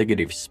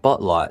investigative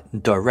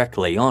spotlight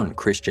directly on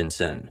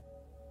Christensen.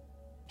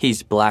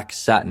 His black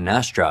Saturn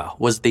Astra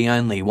was the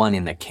only one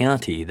in the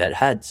county that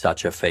had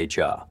such a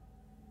feature.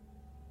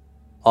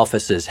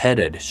 Officers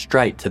headed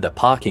straight to the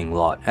parking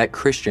lot at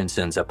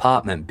Christensen's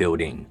apartment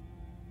building.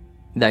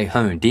 They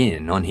honed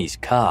in on his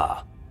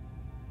car.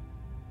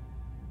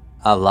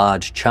 A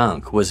large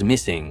chunk was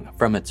missing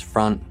from its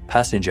front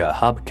passenger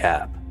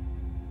hubcap.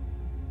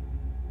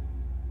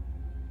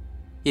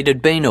 It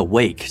had been a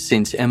week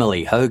since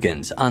Emily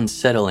Hogan's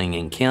unsettling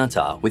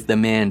encounter with the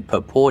man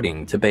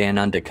purporting to be an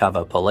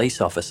undercover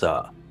police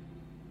officer.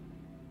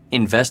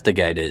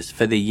 Investigators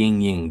for the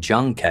Yingying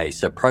Zhang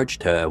case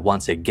approached her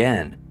once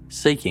again,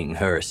 seeking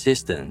her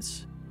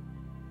assistance.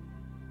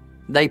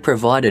 They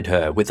provided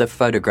her with a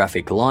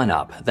photographic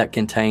lineup that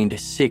contained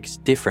 6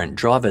 different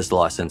driver's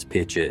license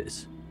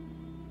pictures.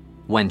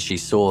 When she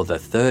saw the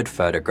third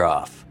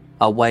photograph,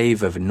 a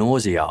wave of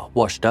nausea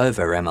washed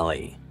over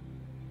Emily.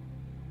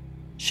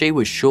 She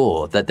was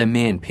sure that the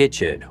man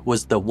pictured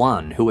was the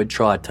one who had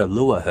tried to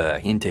lure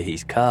her into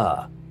his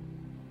car.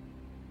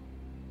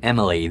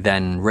 Emily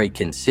then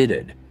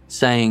reconsidered,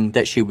 saying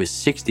that she was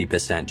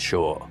 60%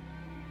 sure.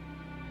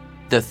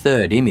 The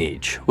third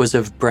image was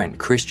of Brent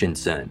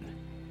Christensen.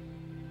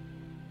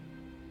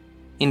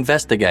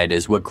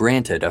 Investigators were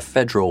granted a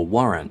federal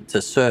warrant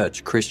to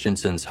search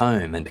Christensen's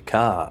home and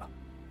car.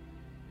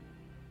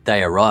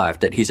 They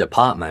arrived at his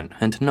apartment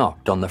and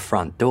knocked on the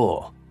front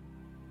door.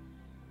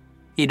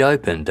 It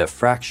opened a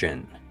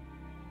fraction.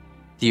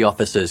 The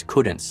officers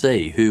couldn't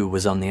see who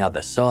was on the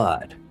other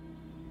side.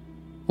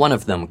 One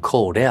of them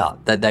called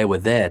out that they were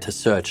there to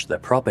search the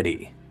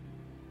property.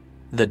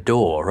 The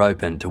door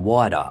opened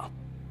wider.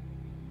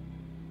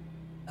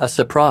 A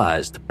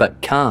surprised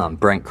but calm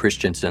Brent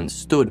Christensen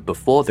stood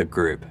before the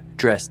group,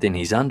 dressed in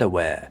his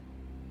underwear.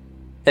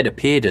 It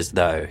appeared as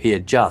though he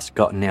had just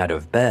gotten out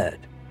of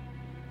bed.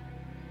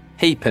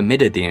 He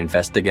permitted the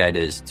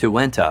investigators to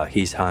enter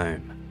his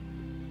home.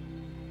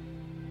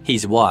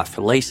 His wife,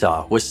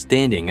 Lisa, was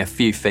standing a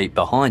few feet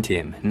behind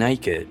him,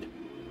 naked.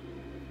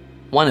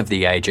 One of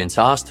the agents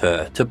asked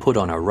her to put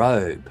on a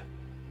robe.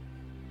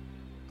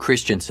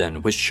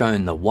 Christensen was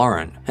shown the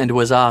warrant and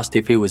was asked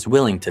if he was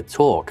willing to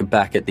talk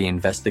back at the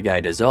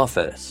investigator's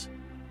office.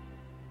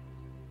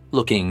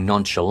 Looking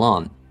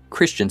nonchalant,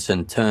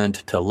 Christensen turned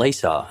to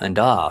Lisa and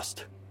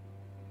asked,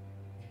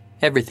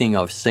 "Everything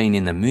I've seen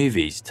in the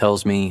movies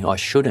tells me I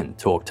shouldn't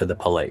talk to the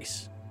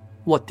police.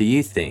 What do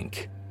you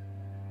think?"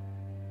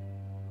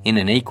 In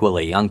an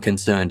equally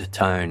unconcerned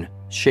tone,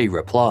 she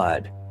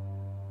replied,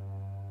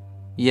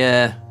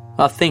 "Yeah,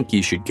 I think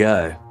you should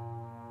go."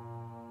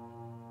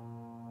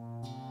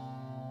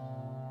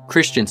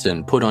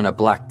 Christensen put on a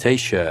black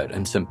t-shirt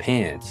and some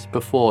pants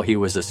before he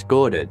was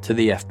escorted to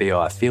the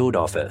FBI field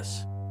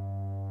office.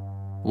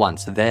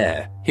 Once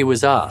there, he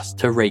was asked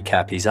to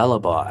recap his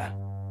alibi.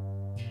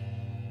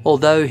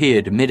 Although he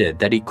admitted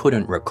that he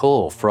couldn't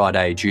recall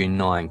Friday, June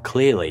 9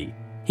 clearly,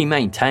 he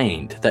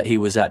maintained that he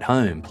was at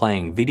home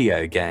playing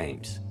video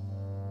games.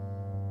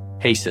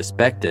 He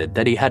suspected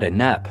that he had a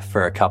nap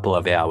for a couple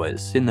of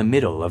hours in the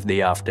middle of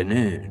the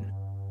afternoon.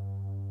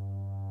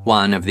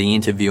 One of the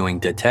interviewing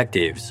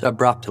detectives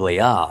abruptly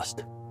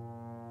asked,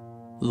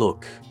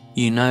 "Look,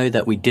 you know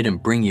that we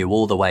didn't bring you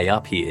all the way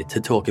up here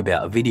to talk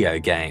about video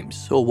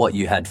games or what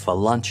you had for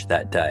lunch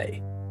that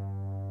day.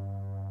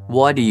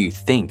 Why do you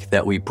think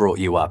that we brought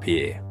you up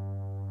here?"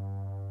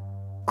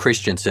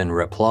 Christensen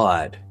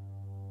replied,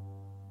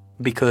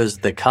 "Because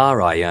the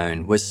car I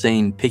own was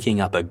seen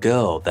picking up a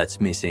girl that's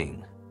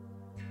missing."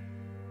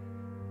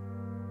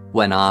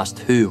 When asked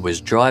who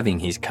was driving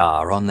his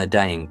car on the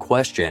day in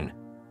question,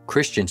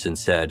 Christensen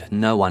said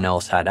no one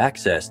else had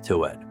access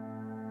to it.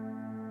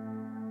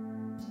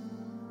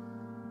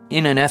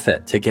 In an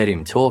effort to get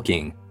him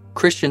talking,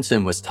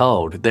 Christensen was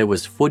told there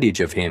was footage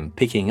of him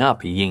picking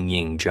up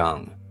Yingying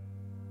Zhang.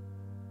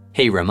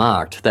 He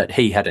remarked that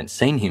he hadn't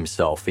seen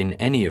himself in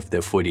any of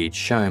the footage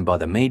shown by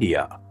the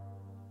media.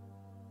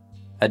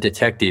 A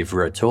detective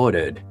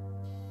retorted,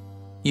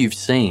 "You've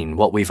seen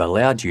what we've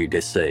allowed you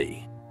to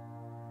see."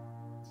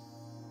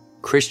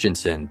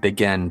 Christensen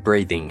began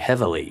breathing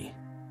heavily.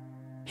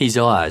 His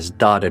eyes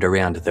darted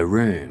around the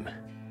room.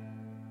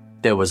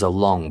 There was a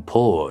long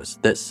pause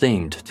that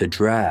seemed to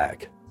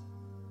drag.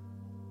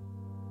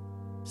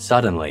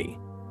 Suddenly,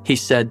 he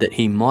said that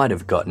he might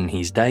have gotten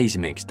his days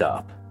mixed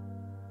up.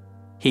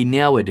 He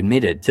now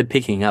admitted to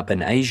picking up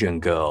an Asian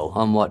girl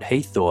on what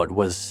he thought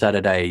was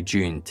Saturday,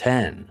 June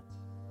 10.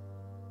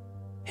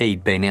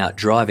 He'd been out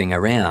driving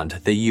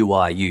around the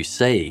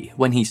UIUC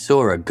when he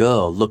saw a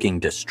girl looking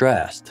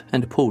distressed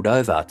and pulled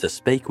over to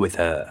speak with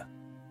her.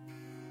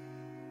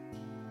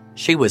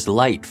 She was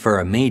late for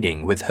a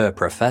meeting with her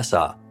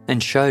professor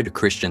and showed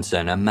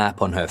Christensen a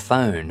map on her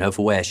phone of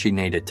where she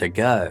needed to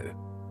go.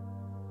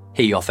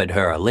 He offered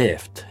her a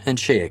lift and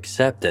she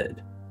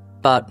accepted,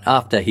 but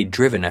after he'd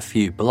driven a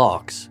few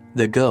blocks,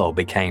 the girl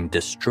became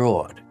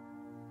distraught.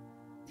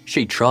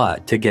 She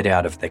tried to get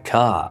out of the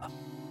car.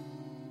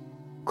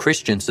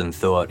 Christensen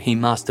thought he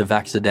must have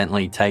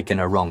accidentally taken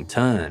a wrong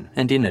turn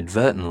and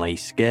inadvertently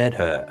scared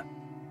her.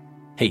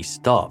 He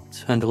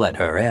stopped and let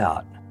her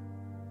out.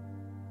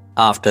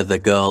 After the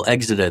girl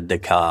exited the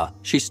car,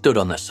 she stood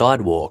on the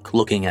sidewalk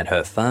looking at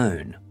her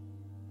phone.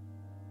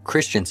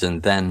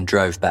 Christensen then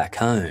drove back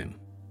home.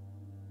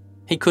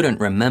 He couldn't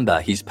remember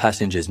his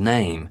passenger's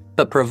name,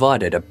 but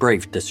provided a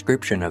brief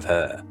description of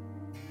her.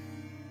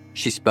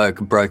 She spoke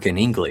broken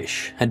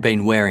English, had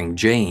been wearing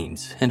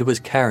jeans, and was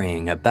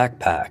carrying a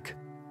backpack.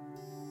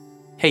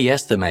 He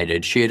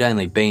estimated she had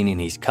only been in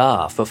his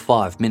car for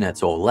 5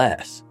 minutes or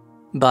less,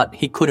 but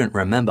he couldn't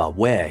remember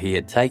where he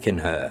had taken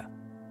her.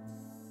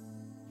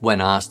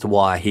 When asked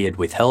why he had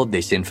withheld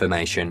this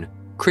information,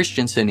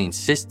 Christensen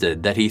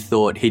insisted that he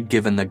thought he'd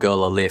given the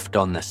girl a lift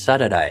on the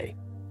Saturday,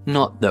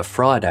 not the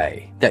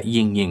Friday that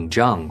Yingying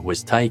Zhang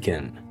was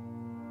taken.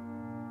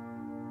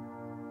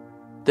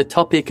 The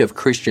topic of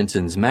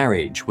Christensen's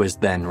marriage was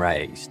then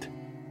raised.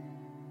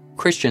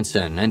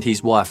 Christensen and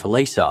his wife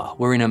Lisa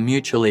were in a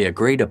mutually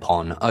agreed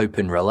upon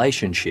open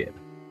relationship,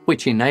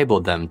 which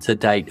enabled them to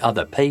date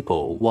other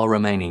people while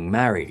remaining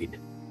married.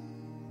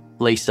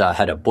 Lisa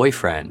had a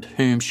boyfriend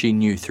whom she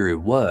knew through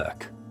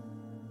work.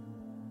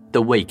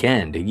 The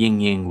weekend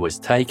Yingying was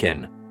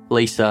taken,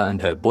 Lisa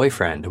and her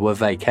boyfriend were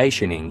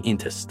vacationing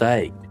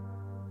interstate.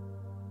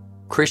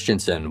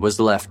 Christensen was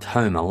left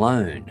home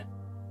alone.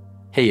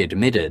 He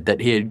admitted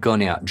that he had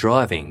gone out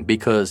driving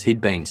because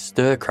he'd been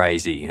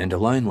stir-crazy and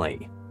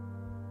lonely.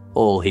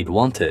 All he'd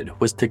wanted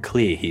was to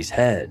clear his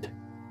head.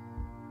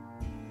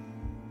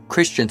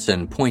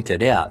 Christensen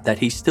pointed out that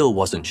he still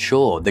wasn't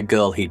sure the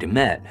girl he'd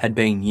met had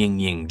been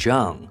Yingying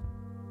Zhang.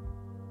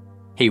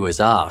 He was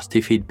asked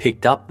if he'd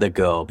picked up the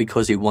girl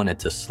because he wanted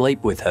to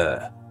sleep with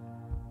her.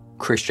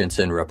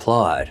 Christensen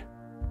replied,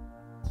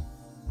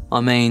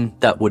 "I mean,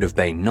 that would have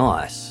been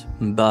nice,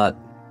 but..."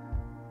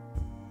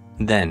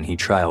 Then he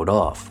trailed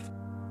off.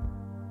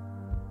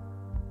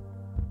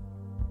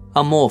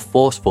 A more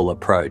forceful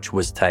approach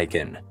was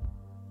taken.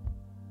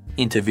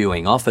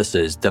 Interviewing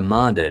officers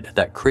demanded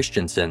that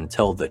Christensen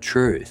tell the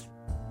truth.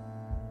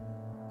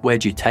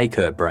 "Where'd you take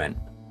her, Brent?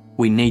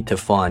 We need to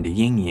find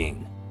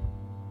Yingying."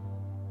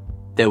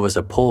 There was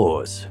a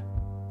pause.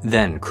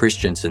 Then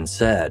Christensen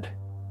said,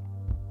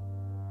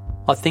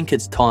 "I think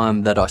it's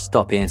time that I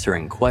stop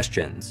answering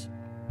questions.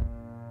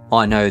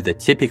 I know the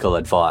typical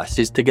advice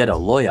is to get a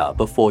lawyer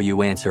before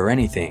you answer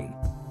anything,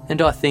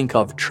 and I think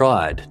I've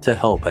tried to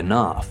help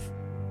enough."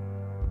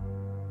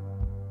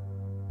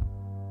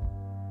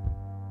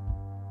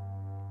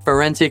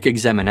 Forensic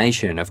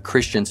examination of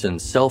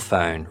Christensen's cell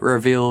phone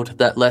revealed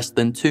that less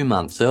than 2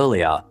 months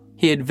earlier,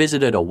 he had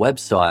visited a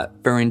website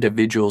for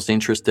individuals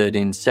interested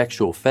in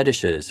sexual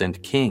fetishes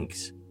and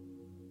kinks.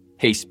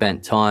 He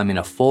spent time in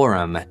a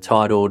forum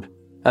titled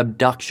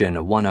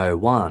Abduction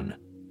 101.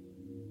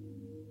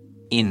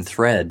 In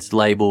threads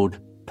labelled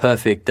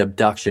Perfect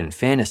Abduction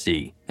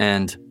Fantasy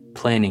and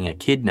Planning a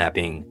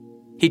Kidnapping,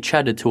 he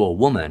chatted to a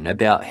woman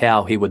about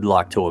how he would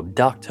like to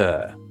abduct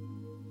her.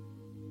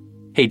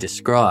 He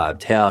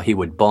described how he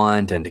would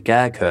bind and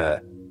gag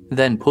her,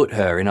 then put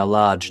her in a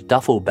large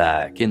duffel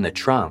bag in the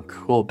trunk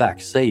or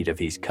back seat of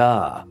his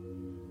car.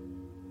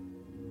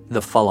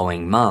 The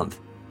following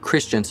month,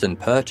 Christensen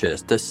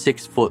purchased a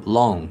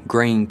 6-foot-long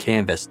green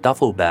canvas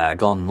duffel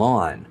bag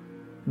online,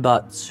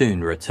 but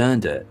soon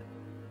returned it.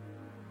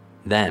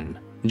 Then,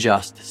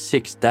 just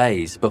 6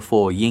 days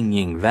before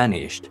Yingying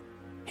vanished,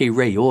 he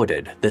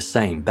reordered the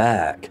same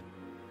bag.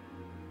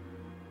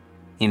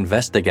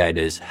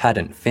 Investigators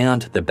hadn't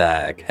found the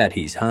bag at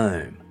his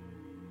home.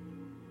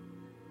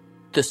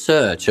 The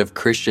search of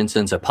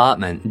Christensen's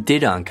apartment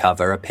did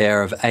uncover a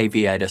pair of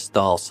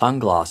aviator-style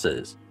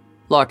sunglasses,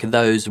 like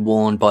those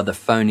worn by the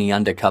phony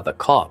undercover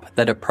cop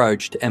that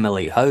approached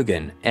Emily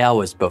Hogan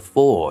hours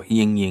before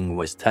Yingying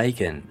was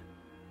taken.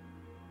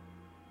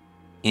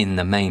 In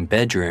the main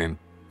bedroom,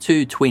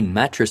 2 twin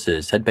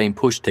mattresses had been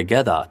pushed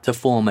together to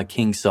form a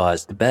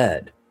king-sized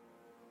bed.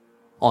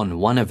 On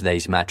one of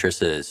these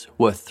mattresses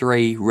were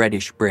 3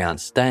 reddish-brown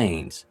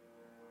stains,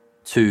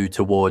 2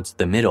 towards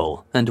the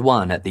middle and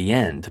 1 at the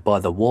end by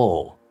the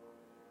wall.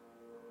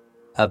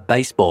 A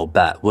baseball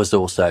bat was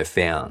also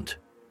found.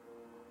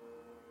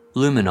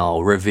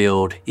 Luminol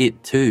revealed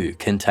it too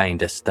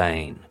contained a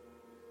stain.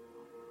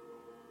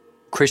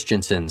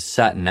 Christensen's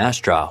satin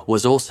Astra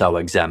was also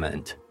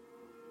examined.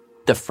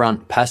 The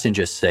front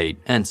passenger seat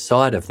and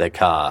side of the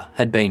car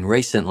had been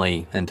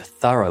recently and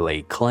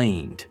thoroughly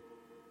cleaned.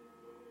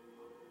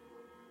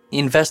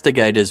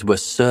 Investigators were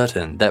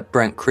certain that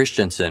Brent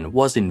Christensen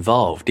was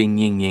involved in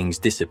Yingying's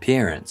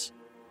disappearance,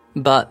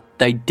 but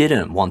they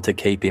didn't want to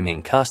keep him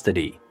in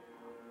custody.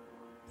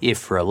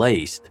 If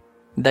released,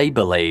 they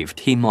believed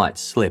he might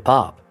slip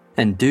up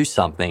and do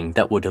something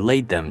that would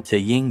lead them to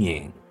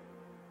Yingying.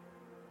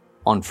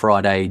 On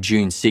Friday,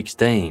 June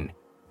 16,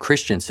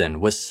 Christensen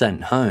was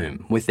sent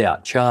home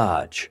without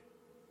charge.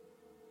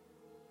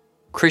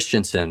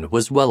 Christensen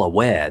was well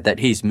aware that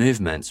his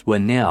movements were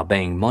now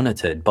being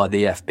monitored by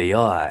the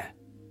FBI.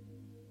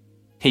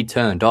 He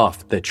turned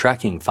off the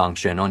tracking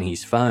function on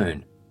his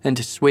phone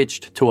and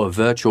switched to a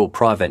virtual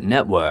private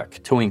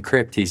network to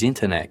encrypt his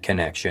internet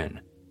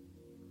connection.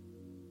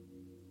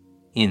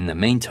 In the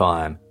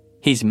meantime,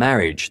 his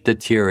marriage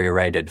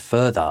deteriorated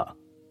further.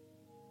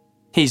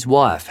 His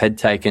wife had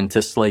taken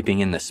to sleeping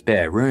in the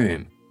spare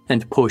room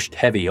and pushed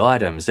heavy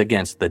items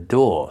against the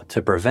door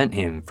to prevent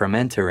him from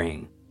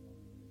entering.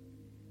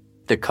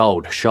 The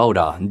cold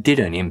shoulder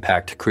didn't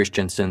impact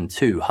Christensen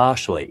too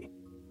harshly.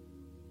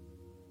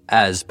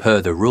 As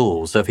per the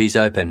rules of his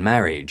open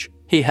marriage,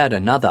 he had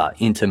another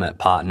intimate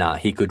partner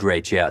he could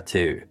reach out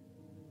to,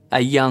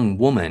 a young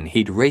woman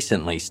he'd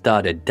recently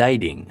started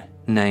dating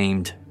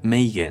named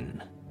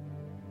Megan.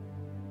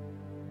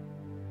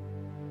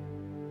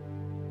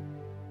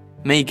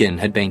 Megan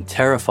had been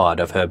terrified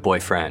of her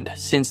boyfriend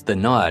since the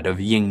night of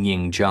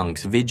Yingying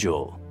Zhang's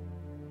vigil.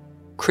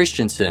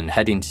 Christensen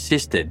had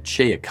insisted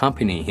she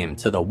accompany him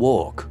to the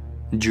walk,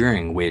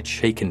 during which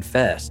he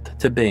confessed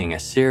to being a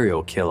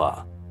serial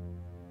killer.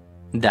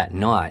 That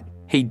night,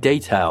 he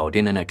detailed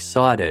in an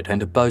excited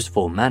and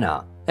boastful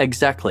manner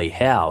exactly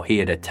how he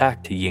had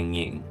attacked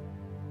Yingying.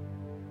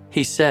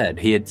 He said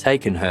he had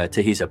taken her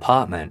to his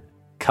apartment,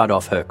 cut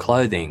off her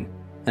clothing,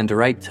 and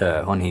raped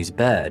her on his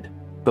bed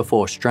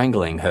before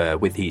strangling her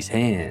with his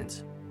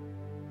hands.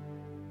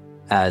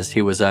 As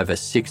he was over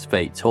 6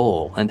 feet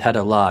tall and had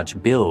a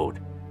large build,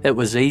 it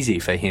was easy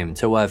for him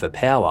to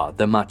overpower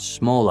the much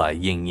smaller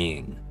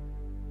Yingying.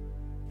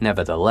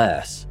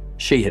 Nevertheless,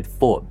 she had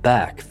fought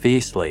back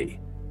fiercely.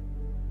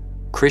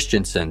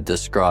 Christensen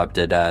described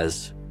it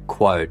as,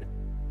 quote,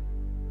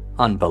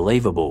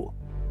 "unbelievable,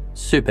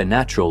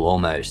 supernatural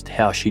almost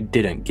how she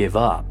didn't give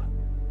up."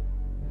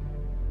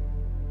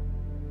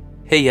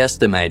 He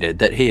estimated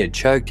that he had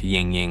choked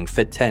Yingying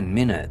for 10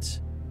 minutes.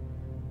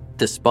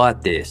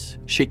 Despite this,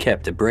 she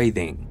kept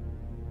breathing.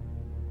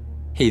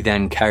 He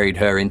then carried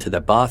her into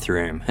the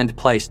bathroom and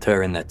placed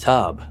her in the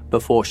tub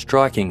before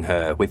striking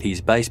her with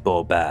his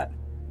baseball bat.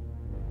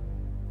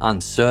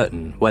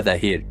 Uncertain whether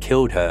he had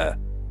killed her,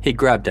 he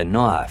grabbed a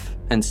knife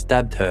and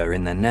stabbed her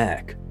in the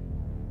neck.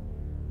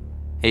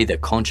 Either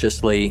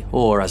consciously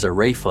or as a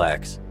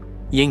reflex,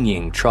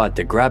 Yingying tried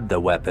to grab the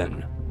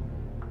weapon.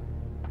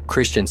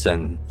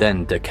 Christensen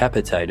then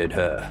decapitated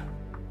her.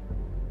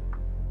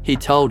 He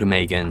told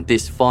Megan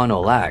this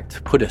final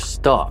act put a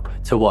stop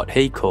to what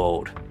he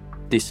called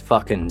this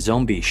fucking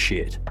zombie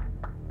shit,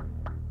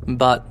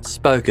 but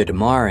spoke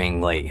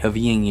admiringly of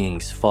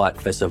Yingying's fight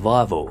for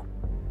survival,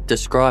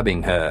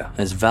 describing her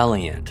as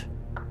valiant.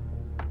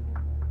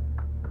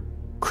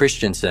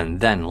 Christensen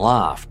then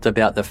laughed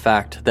about the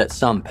fact that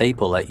some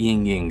people at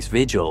Yingying's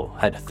vigil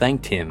had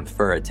thanked him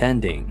for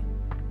attending.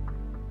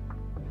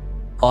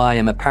 "I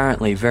am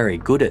apparently very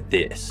good at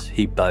this,"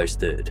 he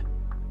boasted.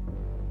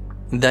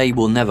 "They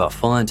will never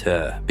find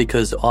her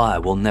because I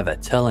will never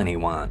tell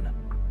anyone.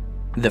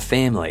 The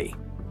family,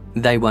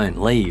 they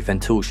won't leave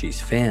until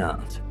she's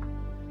found.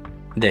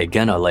 They're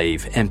gonna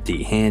leave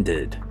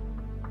empty-handed."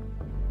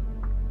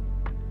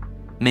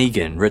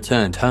 Megan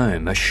returned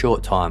home a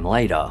short time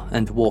later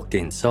and walked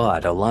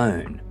inside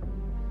alone.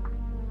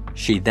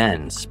 She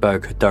then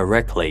spoke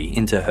directly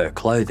into her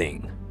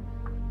clothing,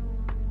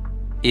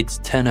 It's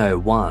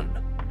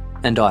 10:01,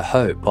 and I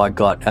hope I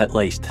got at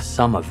least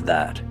some of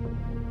that.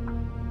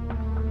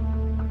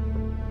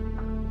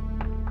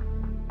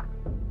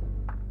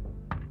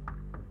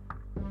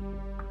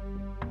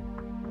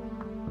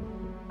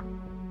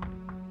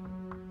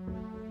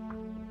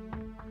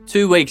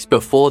 Two weeks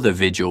before the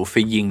vigil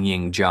for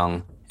Yingying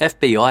Zhang,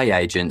 FBI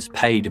agents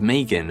paid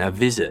Megan a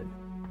visit.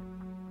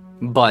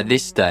 By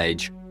this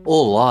stage,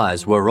 all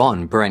eyes were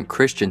on Brent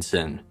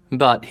Christensen,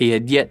 but he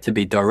had yet to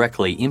be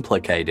directly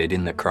implicated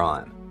in the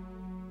crime.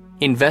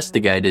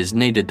 Investigators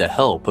needed the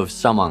help of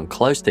someone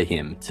close to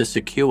him to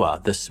secure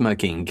the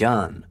smoking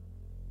gun.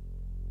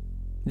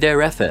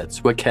 Their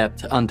efforts were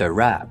kept under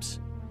wraps.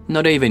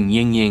 Not even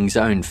Yingying's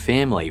own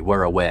family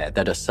were aware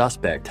that a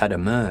suspect had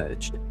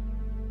emerged.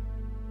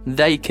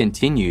 They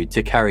continued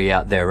to carry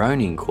out their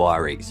own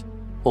inquiries.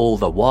 All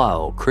the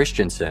while,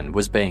 Christensen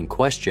was being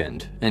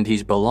questioned and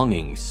his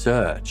belongings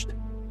searched.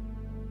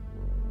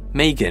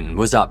 Megan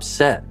was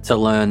upset to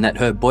learn that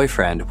her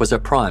boyfriend was a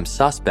prime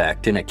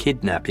suspect in a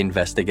kidnap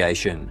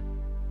investigation.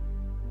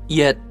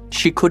 Yet,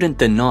 she couldn't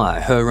deny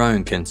her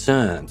own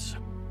concerns.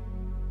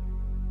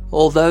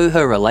 Although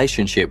her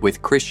relationship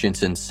with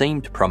Christensen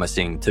seemed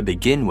promising to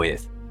begin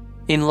with,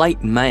 in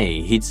late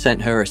May he'd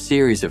sent her a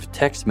series of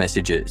text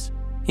messages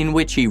in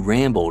which he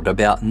rambled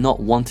about not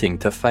wanting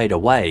to fade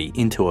away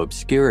into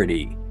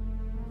obscurity.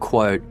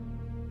 Quote,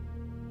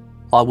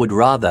 "I would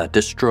rather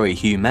destroy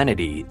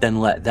humanity than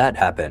let that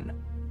happen.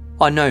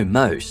 I know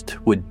most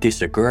would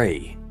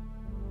disagree."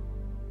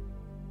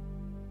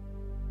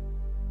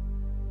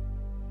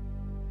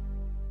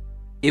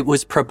 It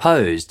was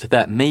proposed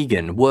that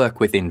Megan work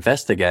with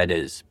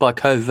investigators by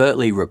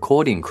covertly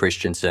recording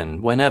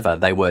Christensen whenever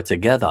they were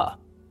together.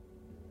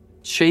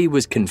 She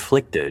was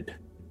conflicted.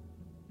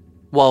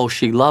 While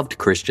she loved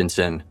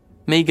Christensen,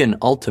 Megan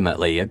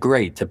ultimately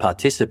agreed to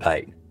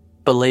participate,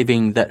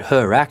 believing that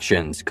her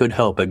actions could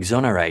help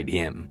exonerate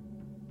him.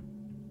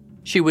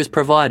 She was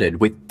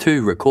provided with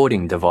 2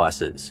 recording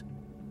devices.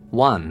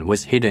 One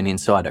was hidden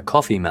inside a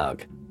coffee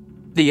mug.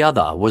 The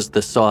other was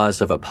the size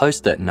of a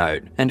post-it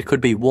note and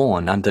could be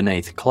worn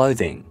underneath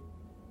clothing.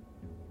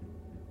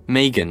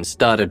 Megan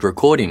started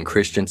recording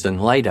Christensen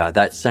later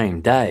that same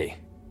day.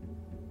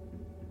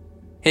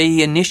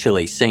 He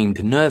initially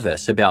seemed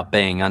nervous about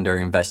being under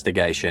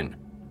investigation,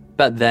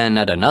 but then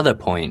at another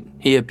point,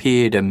 he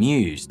appeared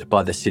amused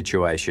by the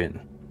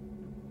situation.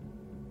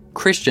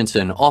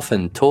 Christensen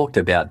often talked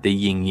about the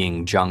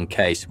Yingying Zhang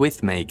case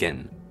with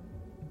Megan.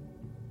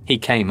 He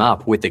came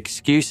up with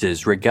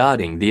excuses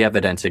regarding the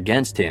evidence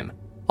against him,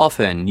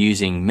 often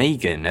using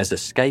Megan as a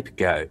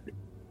scapegoat.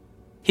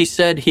 He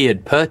said he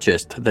had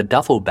purchased the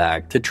duffel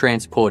bag to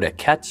transport a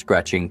cat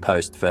scratching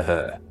post for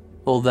her,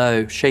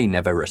 although she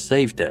never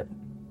received it.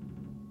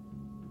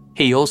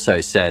 He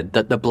also said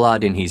that the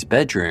blood in his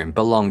bedroom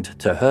belonged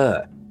to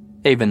her,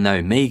 even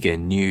though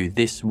Megan knew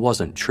this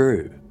wasn't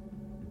true.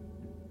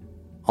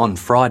 On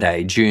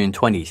Friday, June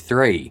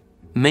 23,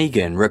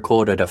 Megan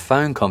recorded a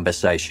phone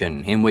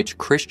conversation in which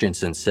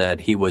Christensen said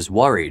he was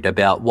worried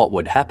about what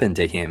would happen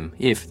to him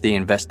if the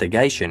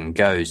investigation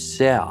goes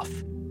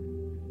south.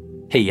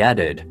 He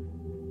added,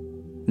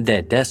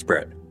 "They're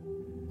desperate.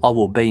 I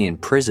will be in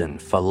prison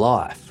for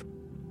life."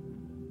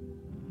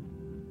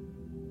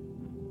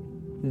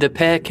 The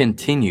pair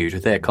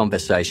continued their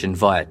conversation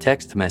via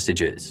text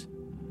messages.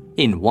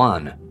 In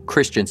one,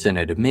 Christensen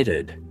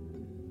admitted,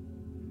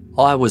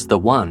 "I was the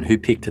one who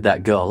picked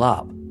that girl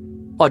up.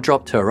 I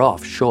dropped her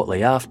off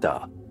shortly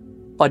after.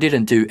 I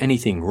didn't do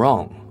anything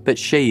wrong, but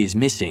she is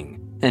missing,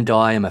 and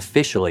I am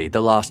officially the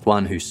last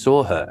one who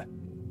saw her.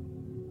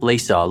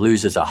 Lisa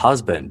loses a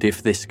husband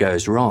if this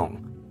goes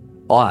wrong.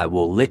 I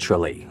will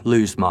literally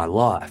lose my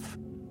life."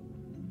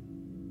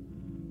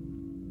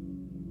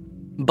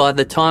 By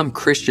the time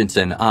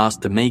Christensen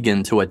asked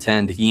Megan to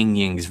attend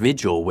Yingying's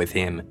vigil with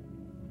him,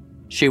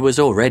 she was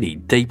already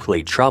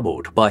deeply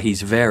troubled by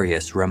his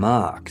various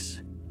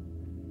remarks.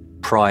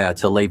 Prior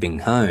to leaving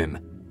home,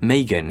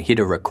 Megan hid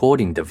a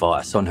recording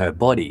device on her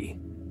body.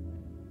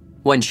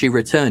 When she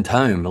returned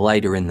home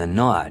later in the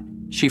night,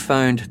 she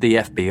phoned the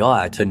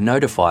FBI to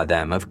notify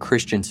them of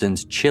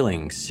Christensen's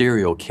chilling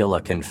serial killer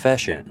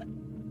confession.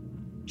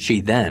 She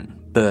then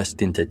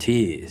burst into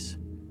tears.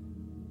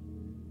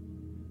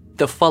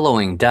 The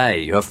following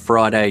day of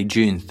Friday,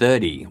 June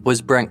 30,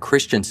 was Brent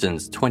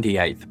Christensen's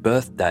 28th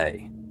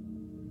birthday.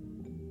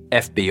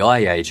 FBI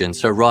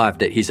agents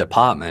arrived at his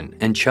apartment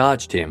and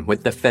charged him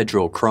with the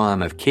federal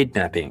crime of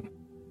kidnapping.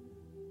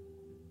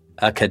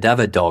 A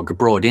cadaver dog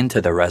brought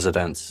into the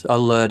residence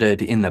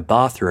alerted in the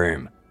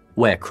bathroom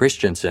where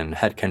Christensen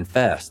had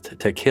confessed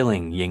to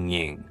killing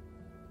Yingying.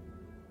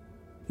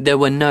 There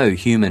were no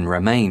human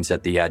remains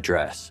at the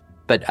address,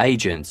 but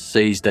agents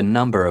seized a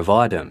number of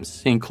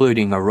items,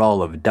 including a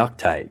roll of duct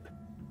tape.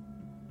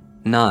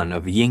 None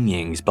of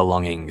Yingying's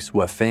belongings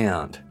were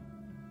found.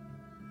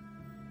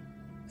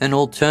 An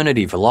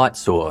alternative light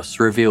source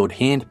revealed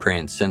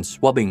handprints and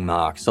swabbing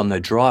marks on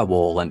the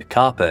drywall and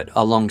carpet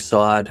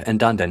alongside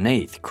and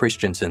underneath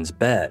Christensen's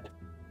bed,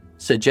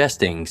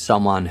 suggesting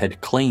someone had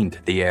cleaned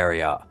the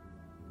area.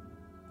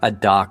 A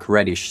dark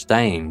reddish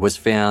stain was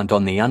found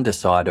on the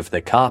underside of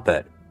the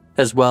carpet,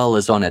 as well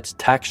as on its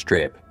tack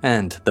strip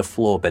and the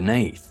floor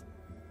beneath.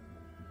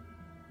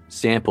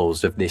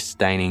 Samples of this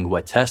staining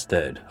were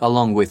tested,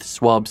 along with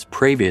swabs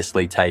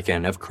previously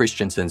taken of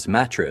Christensen's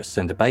mattress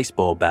and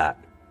baseball bat.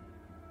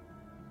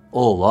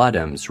 All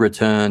items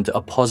returned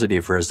a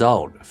positive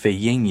result for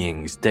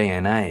Yingying's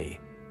DNA.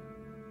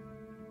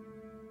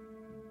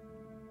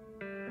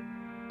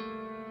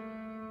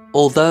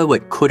 Although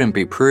it couldn't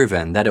be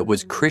proven that it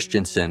was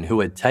Christensen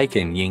who had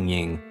taken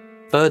Yingying,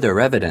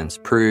 further evidence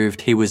proved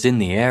he was in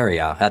the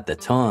area at the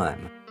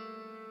time.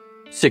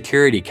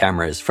 Security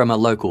cameras from a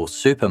local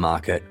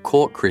supermarket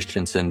caught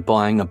Christensen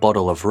buying a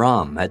bottle of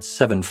rum at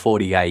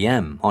 7:40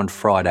 a.m. on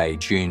Friday,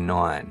 June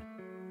 9.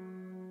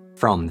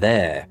 From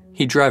there,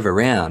 he drove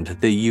around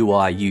the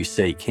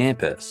UIUC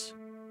campus.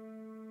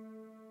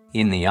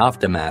 In the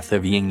aftermath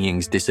of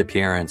Yingying's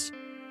disappearance,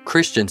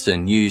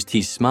 Christensen used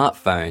his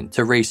smartphone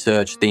to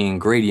research the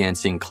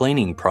ingredients in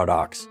cleaning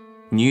products,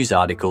 news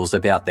articles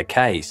about the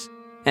case,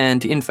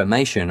 and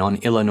information on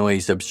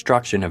Illinois'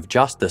 obstruction of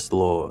justice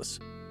laws.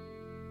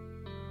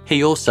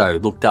 He also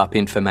looked up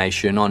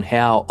information on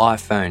how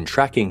iPhone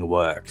tracking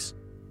works,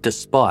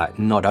 despite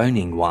not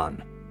owning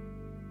one.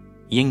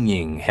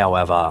 Yingying,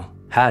 however,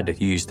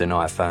 had used an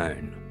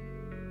iPhone.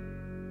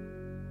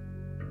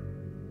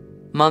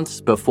 Months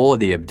before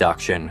the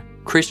abduction,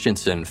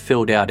 Christensen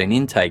filled out an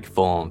intake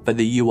form for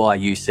the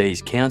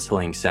UIUC's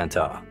counselling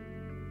centre.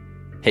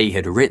 He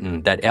had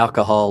written that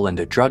alcohol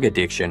and drug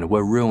addiction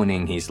were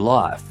ruining his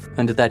life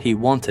and that he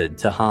wanted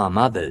to harm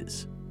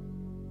others.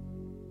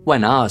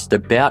 When asked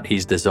about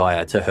his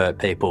desire to hurt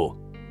people,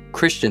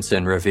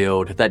 Christensen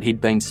revealed that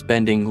he'd been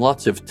spending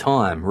lots of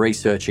time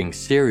researching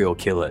serial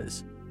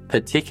killers,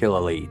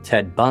 particularly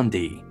Ted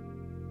Bundy.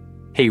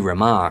 He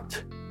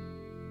remarked,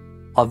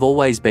 "I've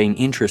always been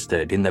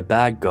interested in the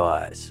bad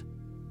guys."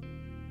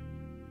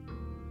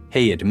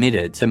 He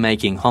admitted to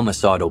making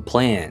homicidal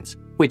plans,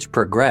 which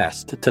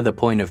progressed to the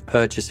point of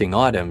purchasing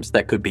items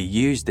that could be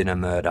used in a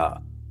murder,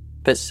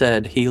 but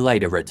said he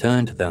later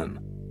returned them.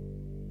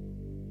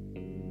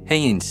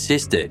 He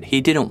insisted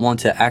he didn't want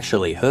to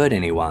actually hurt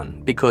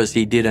anyone because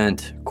he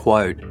didn't,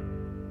 quote,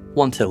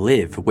 "want to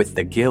live with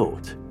the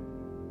guilt."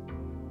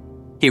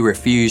 He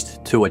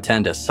refused to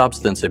attend a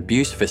substance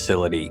abuse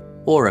facility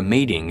or a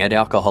meeting at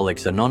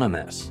Alcoholics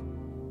Anonymous.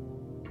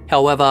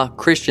 However,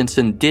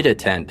 Christensen did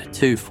attend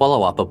 2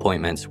 follow-up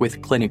appointments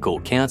with clinical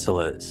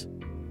counsellors.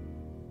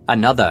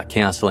 Another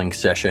counselling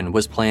session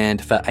was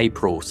planned for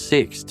April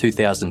 6,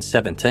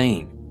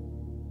 2017.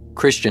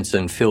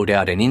 Christensen filled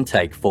out an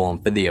intake form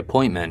for the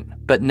appointment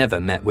but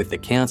never met with the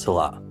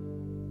counsellor.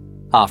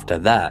 After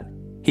that,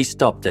 he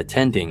stopped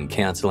attending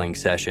counselling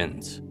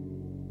sessions.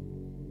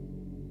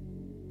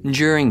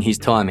 During his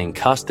time in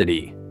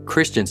custody,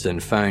 Christensen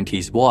phoned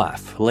his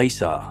wife,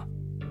 Lisa.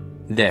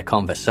 Their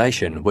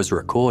conversation was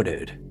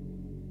recorded.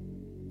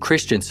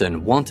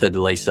 Christensen wanted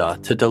Lisa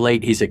to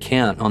delete his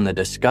account on the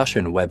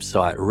discussion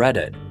website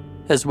Reddit,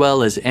 as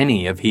well as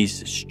any of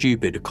his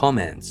stupid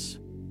comments.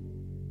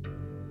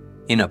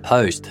 In a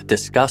post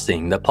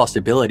discussing the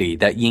possibility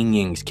that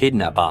Yingying's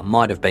kidnapper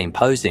might have been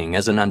posing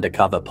as an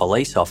undercover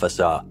police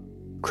officer,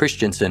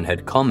 Christensen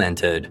had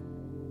commented,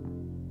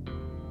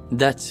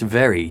 "That's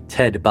very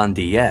Ted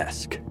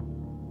Bundy-esque.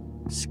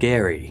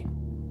 Scary."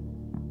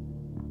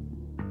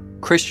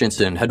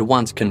 Christensen had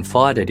once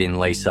confided in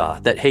Lisa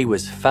that he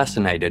was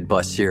fascinated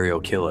by serial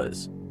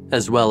killers,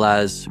 as well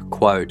as,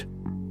 quote,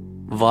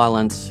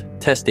 "violence,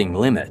 testing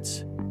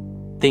limits,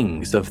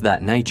 things of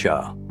that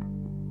nature."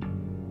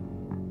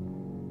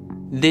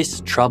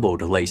 This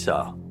troubled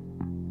Lisa.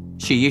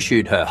 She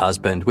issued her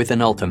husband with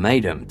an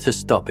ultimatum to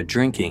stop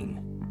drinking.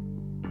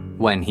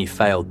 When he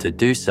failed to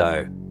do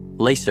so,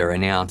 Lisa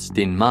announced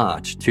in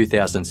March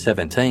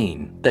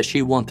 2017 that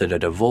she wanted a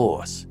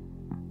divorce.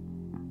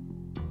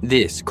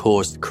 This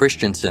caused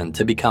Christensen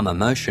to become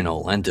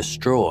emotional and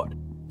distraught,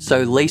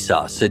 so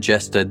Lisa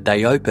suggested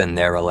they open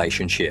their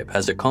relationship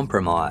as a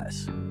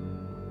compromise.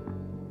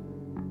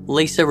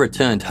 Lisa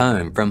returned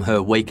home from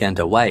her weekend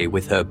away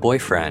with her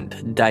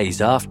boyfriend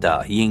days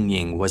after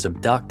Yingying was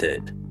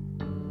abducted.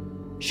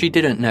 She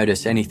didn't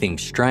notice anything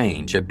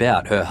strange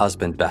about her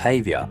husband's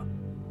behaviour.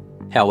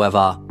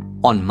 However,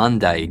 on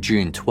Monday,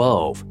 June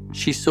 12,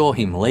 she saw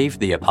him leave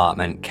the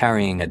apartment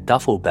carrying a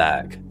duffel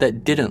bag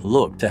that didn't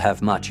look to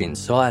have much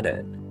inside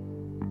it.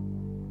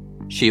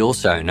 She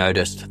also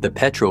noticed the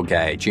petrol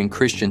gauge in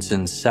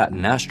Christensen's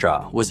Saturn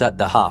Astra was at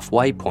the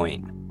halfway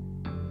point.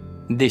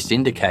 This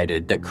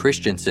indicated that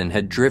Christensen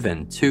had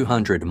driven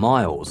 200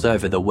 miles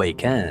over the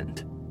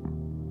weekend.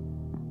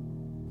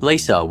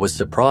 Lisa was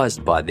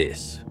surprised by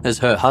this, as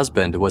her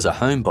husband was a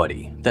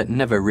homebody that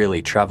never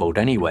really travelled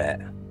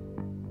anywhere.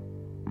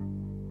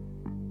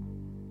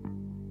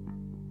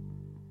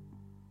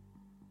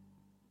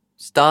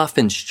 Staff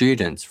and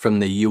students from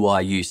the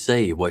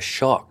UIUC were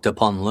shocked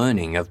upon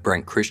learning of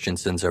Brent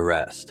Christensen's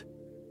arrest.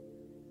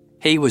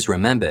 He was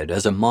remembered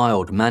as a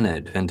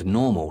mild-mannered and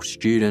normal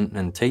student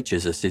and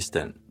teacher's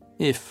assistant,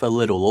 if a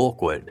little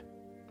awkward.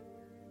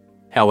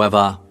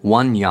 However,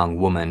 one young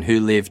woman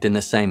who lived in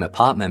the same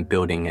apartment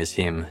building as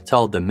him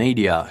told the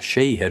media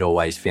she had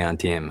always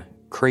found him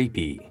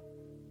creepy.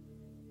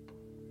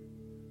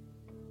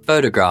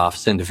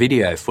 Photographs and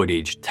video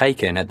footage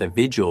taken at the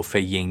vigil for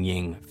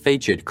Yingying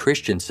featured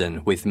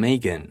Christensen with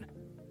Megan.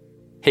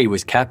 He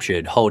was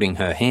captured holding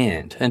her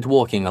hand and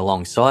walking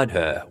alongside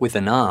her with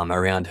an arm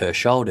around her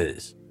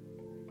shoulders.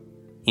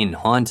 In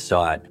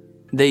hindsight,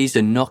 these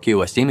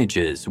innocuous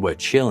images were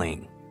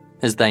chilling,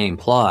 as they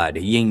implied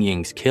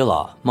Yingying's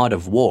killer might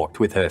have walked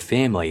with her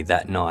family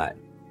that night,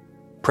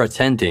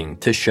 pretending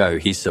to show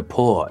his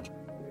support.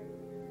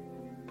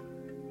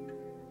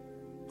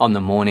 On the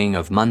morning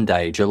of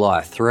Monday,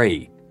 July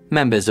 3,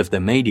 members of the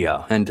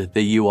media and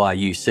the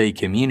UIUC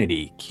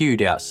community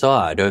queued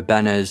outside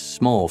Urbana's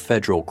small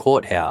federal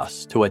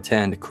courthouse to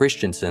attend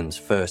Christensen's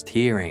first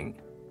hearing.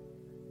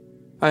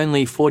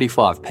 Only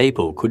 45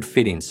 people could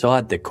fit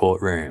inside the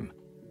courtroom.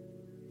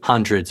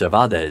 Hundreds of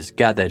others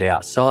gathered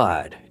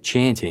outside,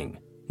 chanting,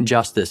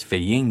 "Justice for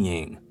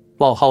Yingying,"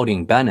 while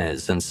holding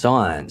banners and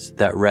signs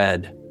that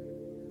read,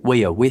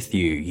 "We are with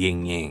you,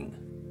 Yingying."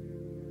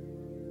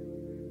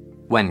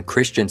 When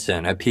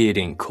Christensen appeared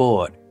in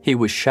court, he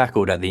was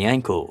shackled at the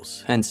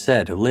ankles and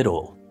said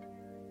little.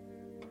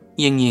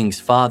 Yingying's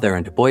father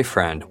and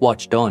boyfriend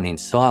watched on in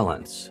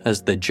silence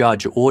as the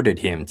judge ordered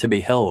him to be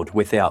held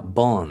without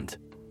bond.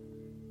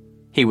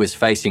 He was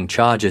facing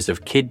charges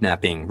of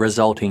kidnapping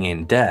resulting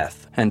in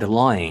death and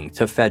lying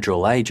to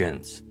federal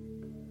agents.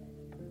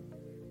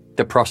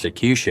 The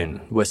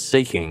prosecution was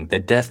seeking the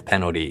death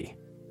penalty.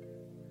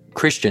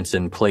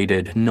 Christensen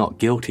pleaded not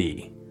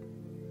guilty.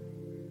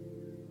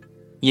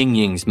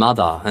 Yingying's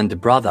mother and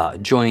brother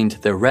joined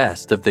the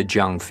rest of the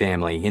Zhang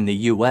family in the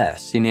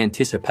US in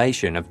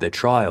anticipation of the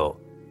trial.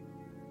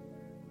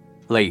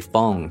 Li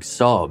Feng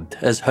sobbed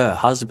as her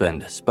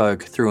husband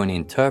spoke through an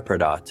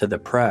interpreter to the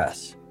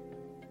press.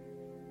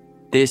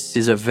 "This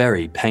is a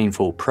very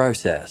painful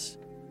process.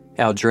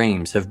 Our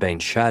dreams have been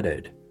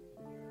shattered.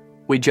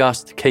 We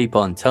just keep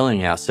on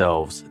telling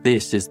ourselves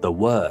this is the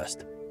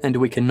worst and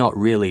we cannot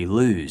really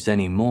lose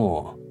any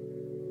more."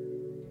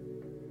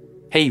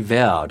 He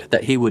vowed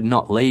that he would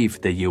not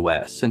leave the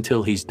US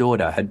until his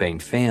daughter had been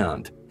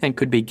found and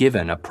could be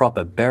given a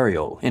proper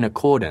burial in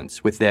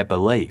accordance with their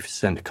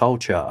beliefs and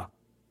culture.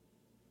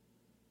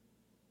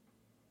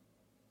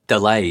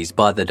 Delays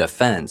by the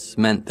defence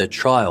meant the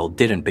trial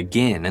didn't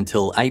begin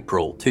until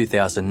April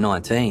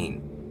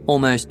 2019,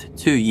 almost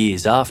 2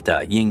 years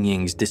after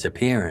Yingying's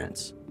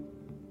disappearance.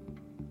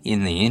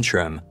 In the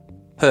interim,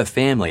 her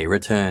family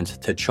returned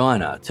to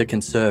China to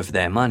conserve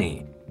their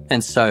money,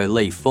 and so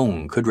Li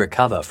Feng could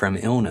recover from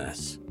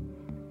illness.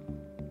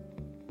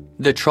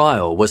 The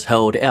trial was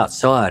held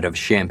outside of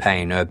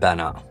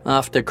Champaign-Urbana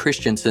after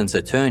Christensen's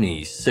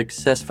attorneys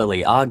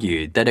successfully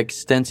argued that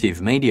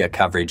extensive media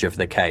coverage of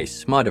the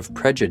case might have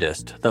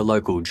prejudiced the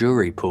local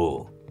jury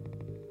pool.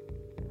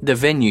 The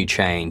venue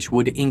change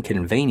would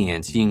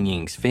inconvenience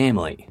Yingying's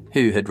family,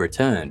 who had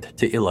returned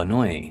to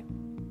Illinois.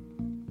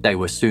 They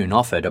were soon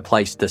offered a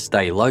place to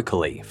stay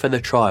locally for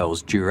the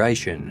trial's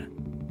duration.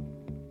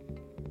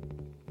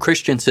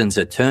 Christensen's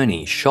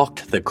attorney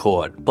shocked the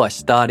court by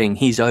starting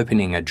his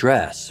opening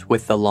address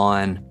with the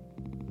line,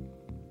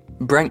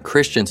 "Brent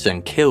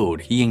Christensen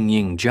killed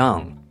Yingying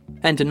Zhang,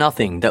 and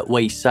nothing that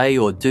we say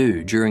or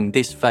do during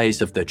this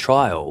phase of the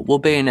trial will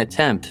be an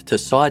attempt to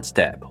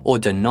sidestep or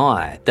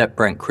deny that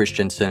Brent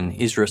Christensen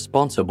is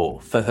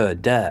responsible for her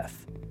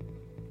death."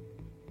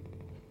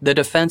 The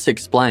defence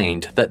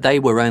explained that they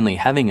were only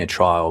having a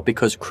trial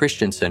because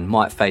Christensen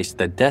might face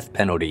the death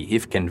penalty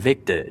if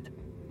convicted.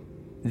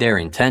 Their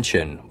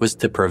intention was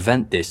to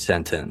prevent this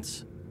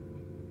sentence.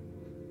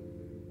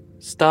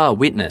 Star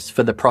witness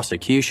for the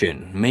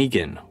prosecution,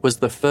 Megan, was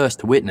the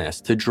first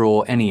witness to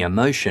draw any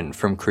emotion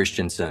from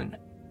Christensen.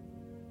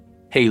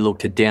 He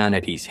looked down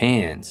at his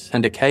hands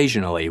and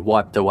occasionally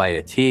wiped away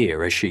a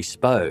tear as she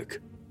spoke.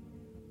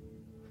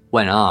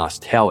 When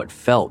asked how it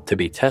felt to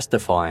be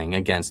testifying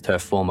against her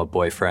former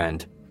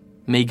boyfriend,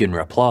 Megan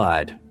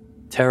replied,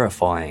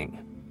 "Terrifying."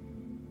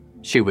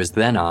 She was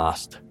then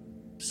asked,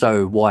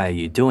 "So why are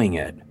you doing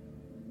it?"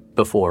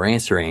 before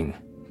answering,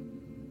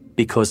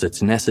 "Because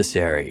it's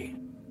necessary."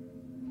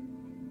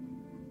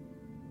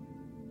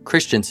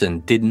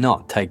 Christensen did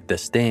not take the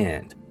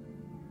stand.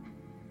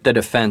 The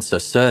defence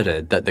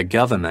asserted that the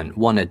government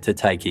wanted to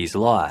take his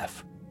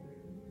life.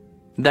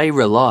 They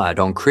relied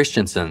on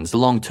Christensen's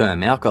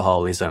long-term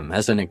alcoholism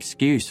as an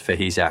excuse for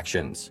his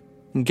actions,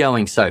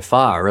 going so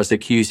far as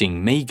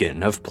accusing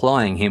Megan of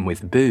plying him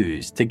with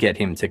booze to get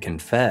him to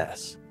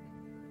confess.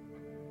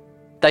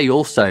 They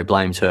also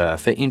blamed her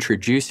for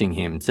introducing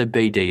him to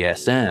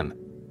BDSM,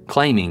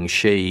 claiming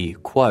she,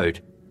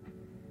 quote,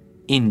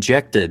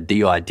 "injected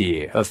the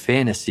idea of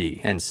fantasy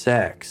and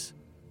sex."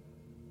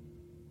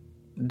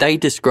 They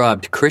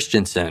described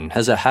Christensen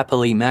as a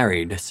happily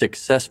married,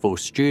 successful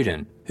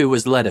student who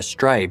was led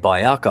astray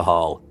by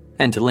alcohol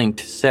and linked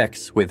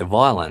sex with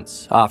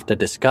violence after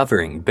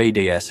discovering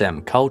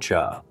BDSM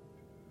culture.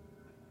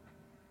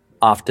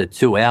 After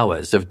 2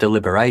 hours of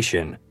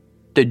deliberation,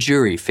 The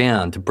jury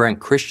found Brent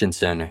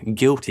Christensen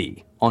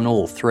guilty on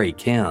all 3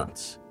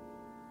 counts.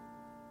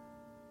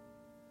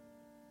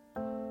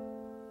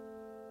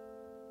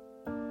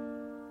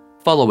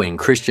 Following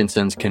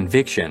Christensen's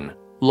conviction,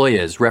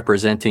 lawyers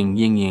representing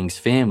Yingying's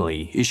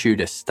family issued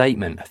a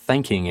statement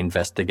thanking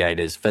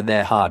investigators for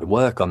their hard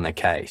work on the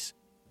case,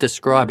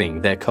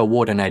 describing their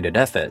coordinated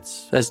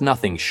efforts as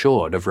nothing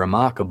short of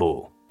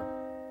remarkable.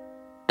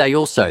 They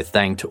also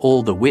thanked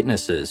all the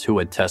witnesses who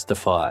had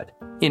testified,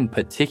 in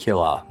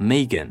particular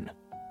Megan.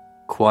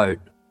 Quote,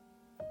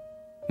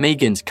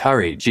 "Megan's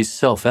courage is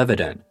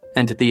self-evident,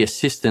 and the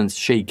assistance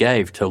she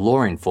gave to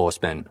law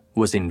enforcement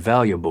was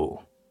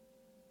invaluable."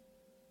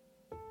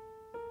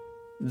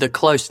 The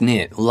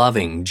close-knit,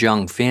 loving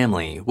Zhang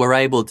family were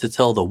able to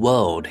tell the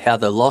world how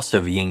the loss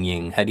of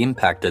Yingying had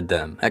impacted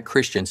them at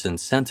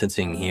Christensen's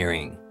sentencing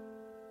hearing.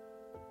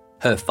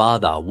 Her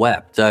father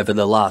wept over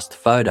the last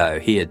photo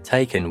he had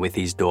taken with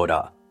his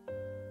daughter.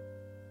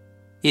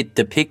 It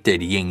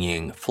depicted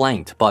Yingying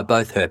flanked by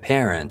both her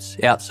parents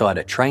outside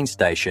a train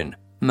station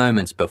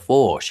moments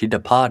before she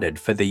departed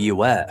for the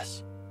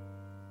US.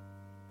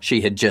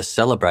 She had just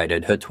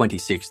celebrated her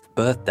 26th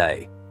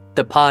birthday,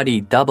 the party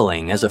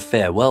doubling as a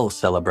farewell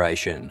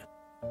celebration.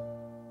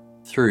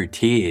 Through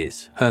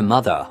tears, her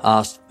mother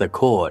asked the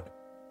court,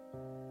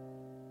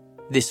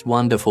 "This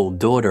wonderful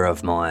daughter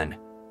of mine,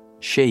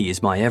 she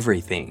is my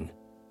everything.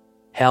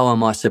 How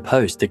am I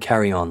supposed to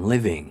carry on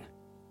living?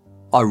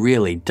 I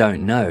really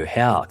don't know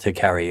how to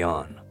carry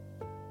on."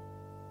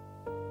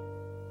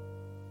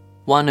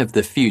 One of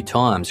the few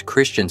times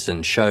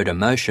Christensen showed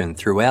emotion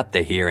throughout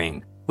the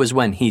hearing was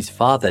when his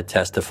father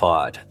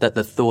testified that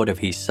the thought of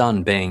his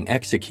son being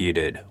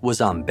executed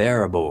was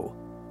unbearable.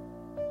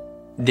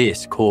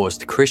 This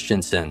caused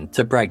Christensen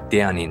to break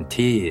down in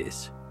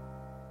tears.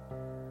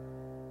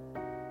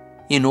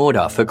 In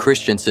order for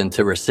Christensen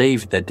to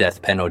receive the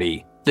death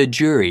penalty, the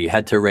jury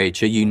had to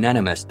reach a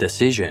unanimous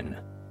decision.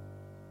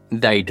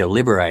 They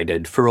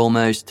deliberated for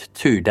almost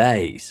 2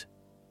 days.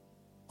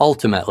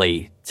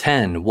 Ultimately,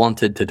 10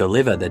 wanted to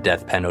deliver the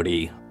death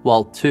penalty,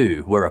 while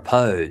 2 were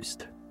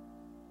opposed.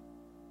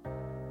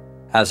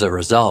 As a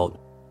result,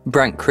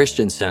 Brent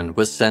Christensen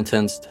was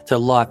sentenced to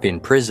life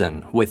in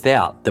prison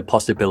without the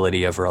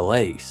possibility of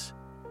release.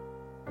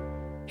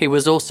 He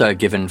was also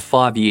given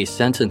 5-year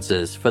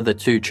sentences for the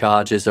 2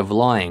 charges of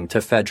lying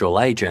to federal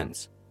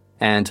agents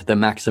and the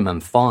maximum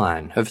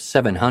fine of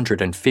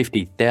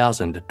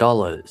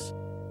 $750,000.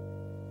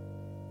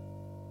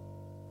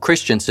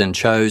 Christensen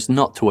chose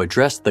not to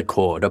address the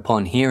court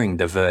upon hearing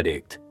the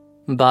verdict,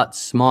 but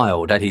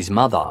smiled at his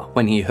mother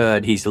when he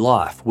heard his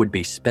life would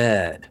be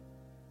spared.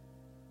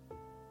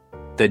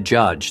 The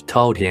judge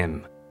told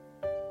him,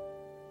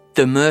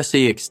 "The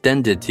mercy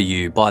extended to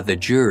you by the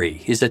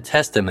jury is a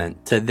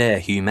testament to their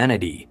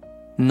humanity,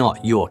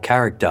 not your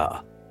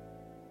character.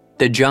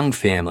 The Zhang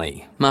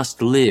family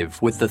must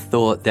live with the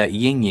thought that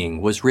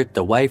Yingying was ripped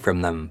away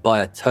from them by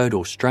a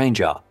total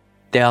stranger,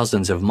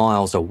 thousands of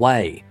miles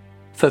away,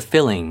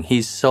 fulfilling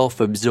his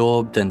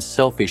self-absorbed and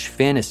selfish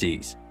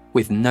fantasies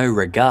with no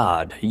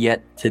regard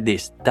yet to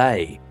this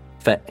day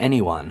for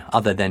anyone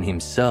other than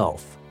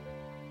himself.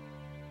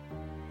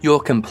 Your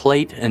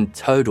complete and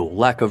total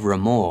lack of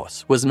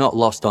remorse was not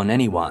lost on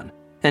anyone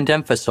and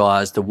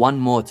emphasised one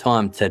more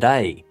time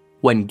today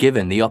when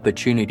given the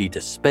opportunity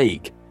to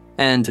speak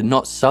and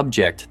not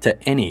subject to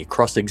any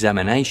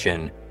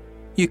cross-examination.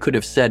 You could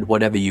have said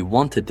whatever you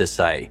wanted to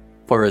say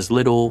for as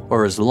little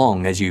or as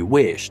long as you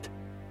wished.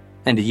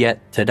 And yet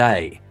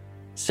today,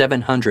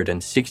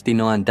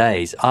 769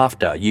 days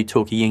after you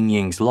took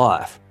Yingying's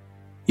life,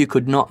 you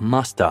could not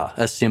muster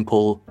a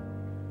simple,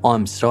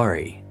 'I'm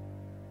sorry.'"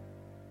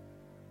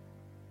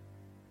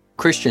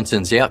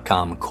 Christensen's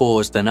outcome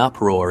caused an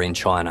uproar in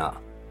China.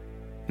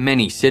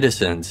 Many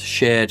citizens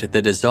shared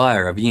the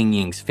desire of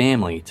Yingying's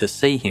family to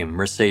see him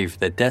receive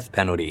the death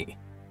penalty.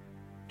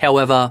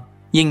 However,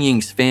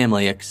 Yingying's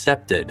family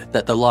accepted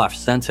that the life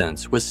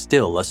sentence was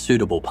still a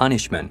suitable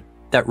punishment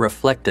that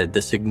reflected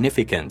the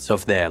significance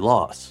of their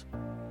loss.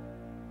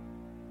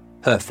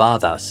 Her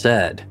father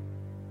said,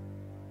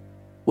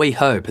 "We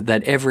hope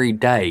that every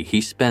day he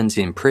spends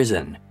in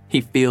prison,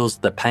 he feels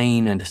the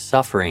pain and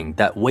suffering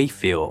that we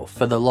feel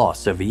for the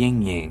loss of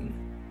Yingying."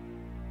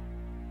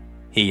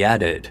 He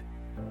added,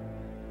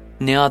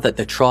 "Now that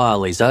the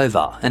trial is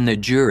over and the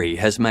jury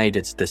has made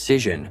its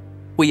decision,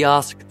 we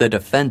ask the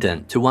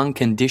defendant to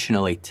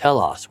unconditionally tell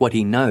us what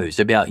he knows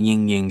about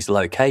Yingying's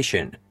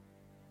location.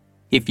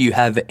 If you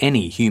have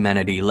any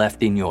humanity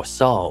left in your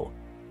soul,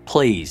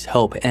 please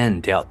help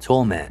end our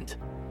torment.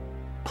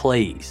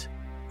 Please,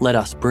 let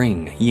us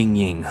bring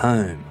Yingying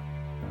home."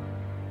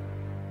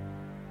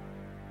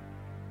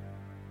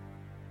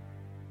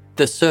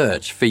 The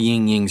search for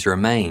Yingying's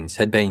remains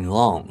had been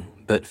long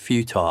but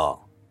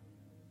futile.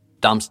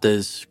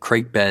 Dumpsters,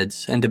 creek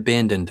beds and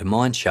abandoned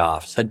mine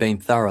shafts had been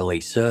thoroughly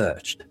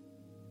searched.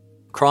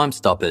 Crime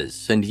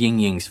Stoppers and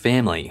Yingying's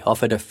family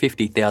offered a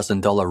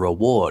 $50,000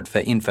 reward for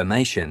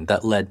information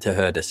that led to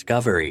her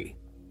discovery.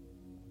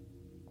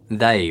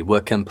 They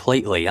were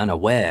completely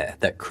unaware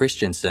that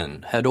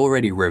Christensen had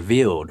already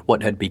revealed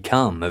what had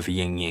become of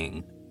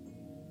Yingying.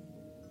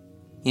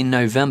 In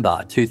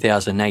November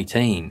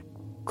 2018,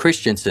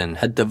 Christensen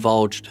had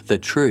divulged the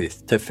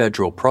truth to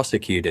federal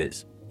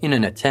prosecutors in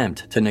an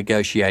attempt to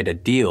negotiate a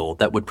deal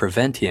that would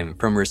prevent him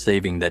from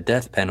receiving the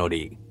death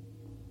penalty.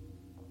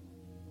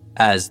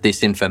 As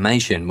this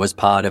information was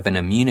part of an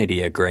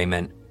immunity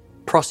agreement,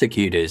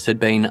 prosecutors had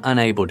been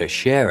unable to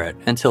share it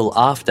until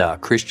after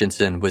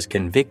Christensen was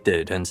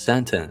convicted and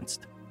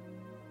sentenced.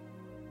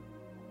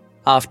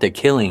 After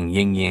killing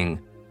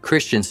Yingying,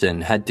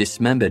 Christensen had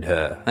dismembered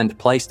her and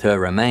placed her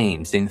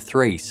remains in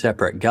 3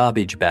 separate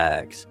garbage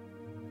bags.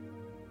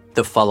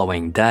 The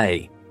following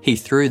day, he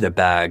threw the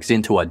bags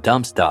into a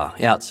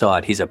dumpster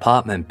outside his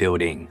apartment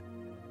building.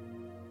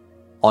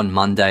 On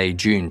Monday,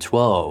 June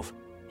 12,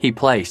 he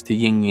placed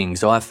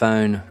Yingying's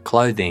iPhone,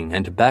 clothing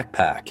and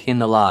backpack in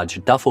the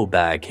large duffel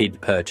bag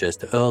he'd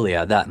purchased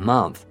earlier that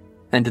month,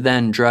 and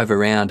then drove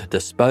around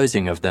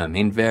disposing of them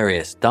in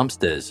various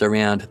dumpsters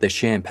around the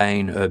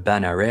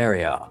Champaign-Urbana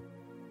area.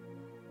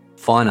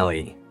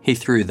 Finally, he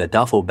threw the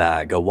duffel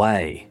bag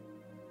away.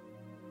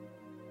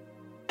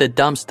 The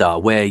dumpster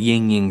where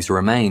Yingying's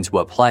remains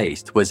were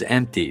placed was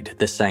emptied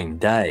the same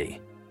day.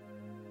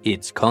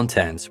 Its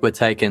contents were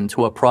taken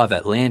to a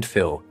private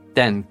landfill,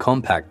 then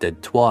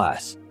compacted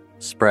twice,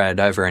 spread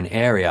over an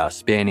area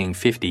spanning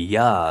 50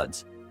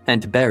 yards,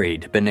 and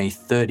buried beneath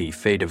 30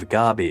 feet of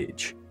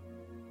garbage.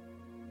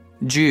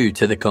 Due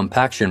to the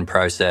compaction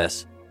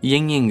process,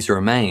 Yingying's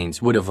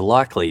remains would have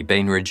likely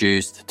been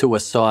reduced to a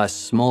size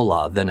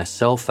smaller than a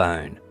cell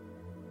phone.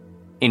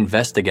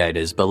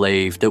 Investigators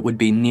believed it would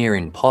be near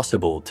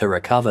impossible to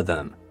recover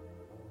them.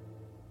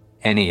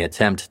 Any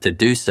attempt to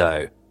do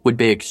so would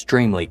be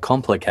extremely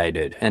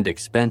complicated and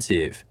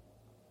expensive.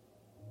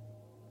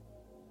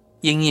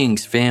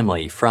 Yingying's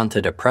family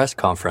fronted a press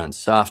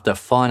conference after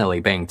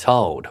finally being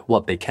told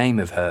what became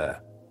of her.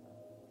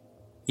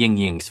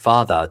 Yingying's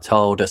father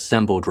told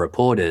assembled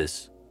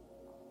reporters,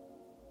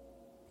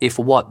 "If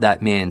what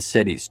that man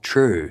said is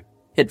true,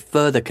 it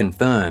further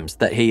confirms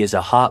that he is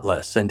a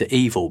heartless and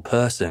evil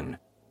person.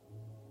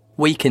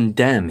 We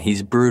condemn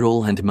his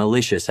brutal and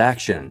malicious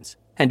actions,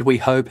 and we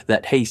hope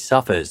that he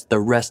suffers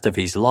the rest of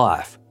his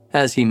life,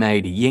 as he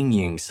made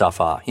Yingying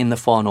suffer in the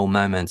final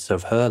moments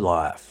of her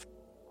life.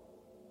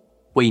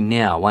 We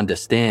now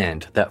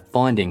understand that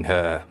finding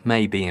her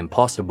may be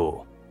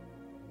impossible.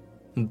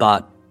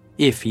 But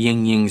if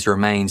Yingying's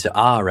remains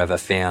are ever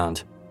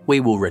found, we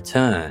will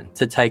return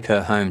to take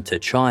her home to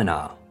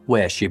China,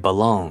 where she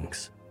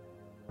belongs."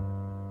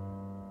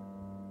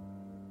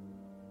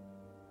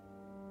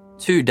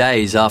 2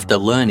 days after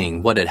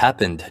learning what had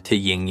happened to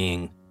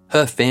Yingying,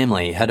 her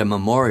family had a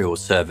memorial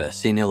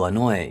service in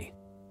Illinois.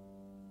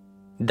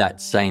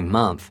 That same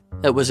month,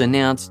 it was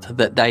announced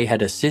that they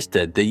had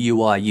assisted the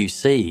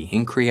UIUC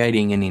in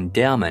creating an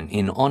endowment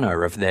in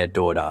honour of their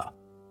daughter.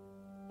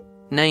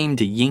 Named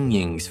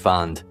Yingying's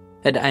Fund,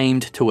 it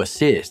aimed to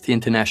assist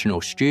international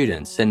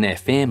students and their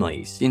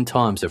families in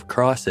times of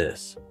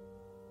crisis.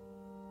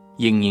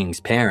 Yingying's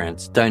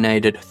parents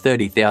donated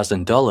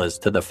 $30,000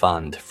 to the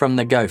fund from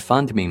the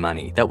GoFundMe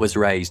money that was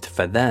raised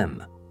for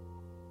them.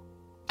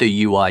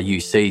 The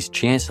UIUC's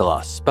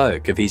Chancellor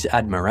spoke of his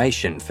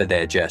admiration for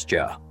their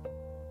gesture.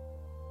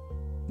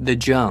 "The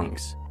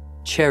Zhangs,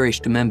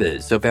 cherished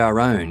members of our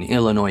own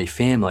Illinois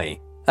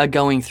family, are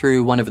going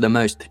through one of the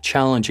most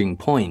challenging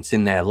points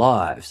in their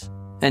lives,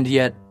 and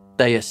yet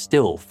they are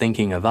still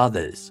thinking of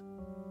others.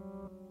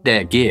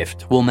 Their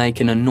gift will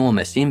make an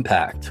enormous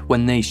impact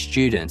when these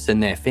students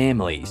and their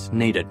families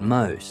need it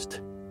most."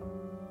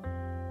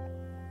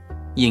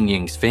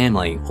 Yingying's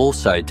family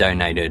also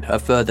donated a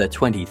further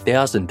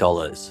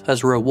 $20,000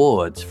 as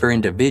rewards for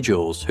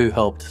individuals who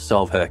helped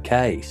solve her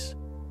case.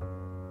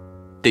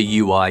 The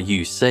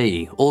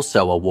UIUC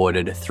also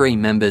awarded 3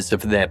 members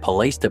of their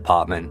police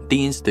department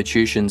the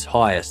institution's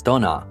highest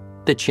honour,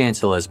 the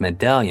Chancellor's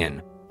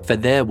Medallion, for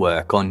their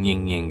work on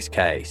Yingying's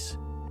case.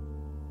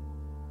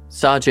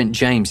 Sergeant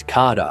James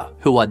Carter,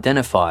 who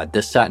identified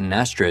the Saturn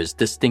Astra's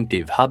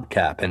distinctive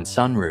hubcap and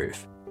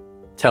sunroof.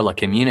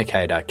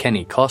 Telecommunicator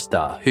Kenny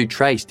Costa, who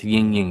traced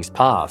Yingying's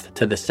path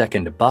to the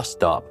second bus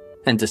stop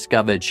and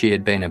discovered she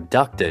had been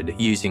abducted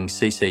using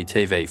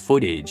CCTV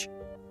footage,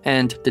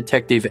 and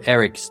Detective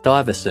Eric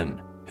Stuyvesant,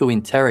 who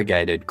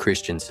interrogated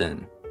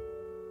Christensen.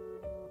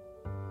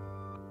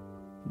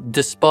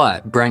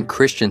 Despite Brent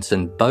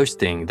Christensen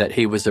boasting that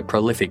he was a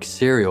prolific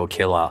serial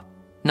killer,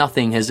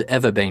 nothing has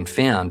ever been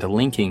found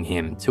linking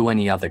him to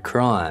any other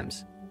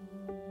crimes.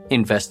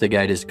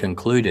 Investigators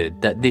concluded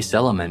that this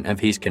element of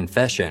his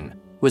confession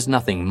was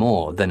nothing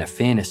more than a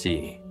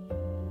fantasy.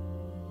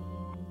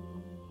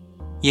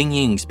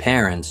 Yingying's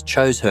parents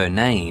chose her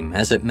name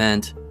as it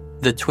meant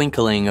the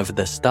twinkling of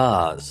the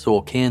stars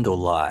or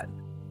candlelight.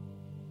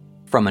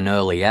 From an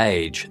early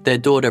age, their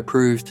daughter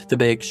proved to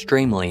be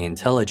extremely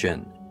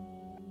intelligent.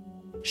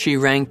 She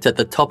ranked at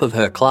the top of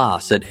her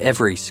class at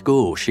every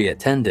school she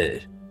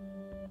attended.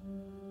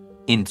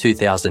 In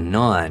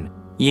 2009,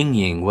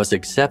 Yingying was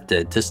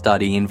accepted to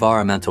study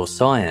environmental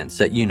science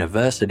at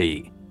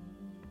university.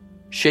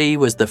 She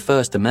was the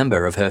first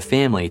member of her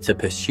family to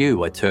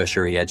pursue a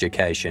tertiary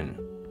education.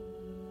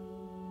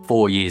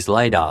 4 years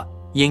later,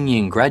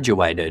 Yingying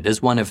graduated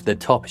as one of the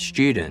top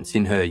students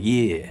in her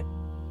year.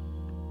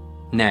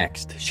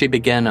 Next, she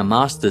began a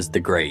master's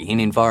degree in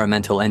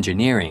environmental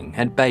engineering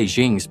at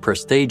Beijing's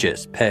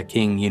prestigious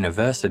Peking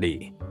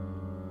University.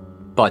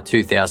 By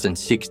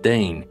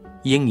 2016,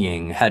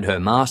 Yingying had her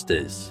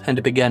master's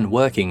and began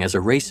working as a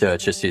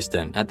research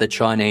assistant at the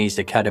Chinese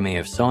Academy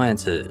of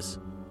Sciences.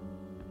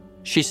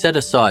 She set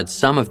aside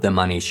some of the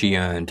money she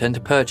earned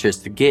and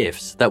purchased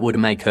gifts that would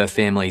make her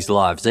family's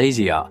lives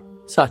easier,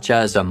 such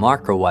as a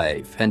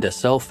microwave and a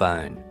cell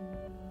phone.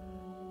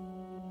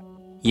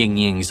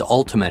 Yingying's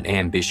ultimate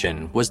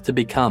ambition was to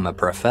become a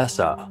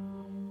professor.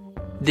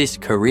 This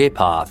career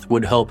path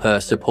would help her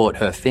support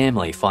her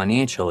family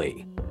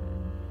financially.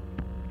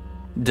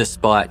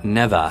 Despite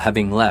never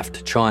having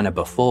left China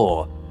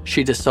before,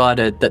 she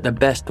decided that the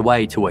best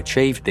way to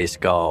achieve this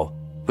goal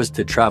was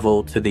to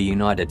travel to the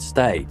United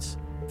States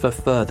for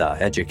further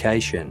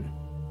education.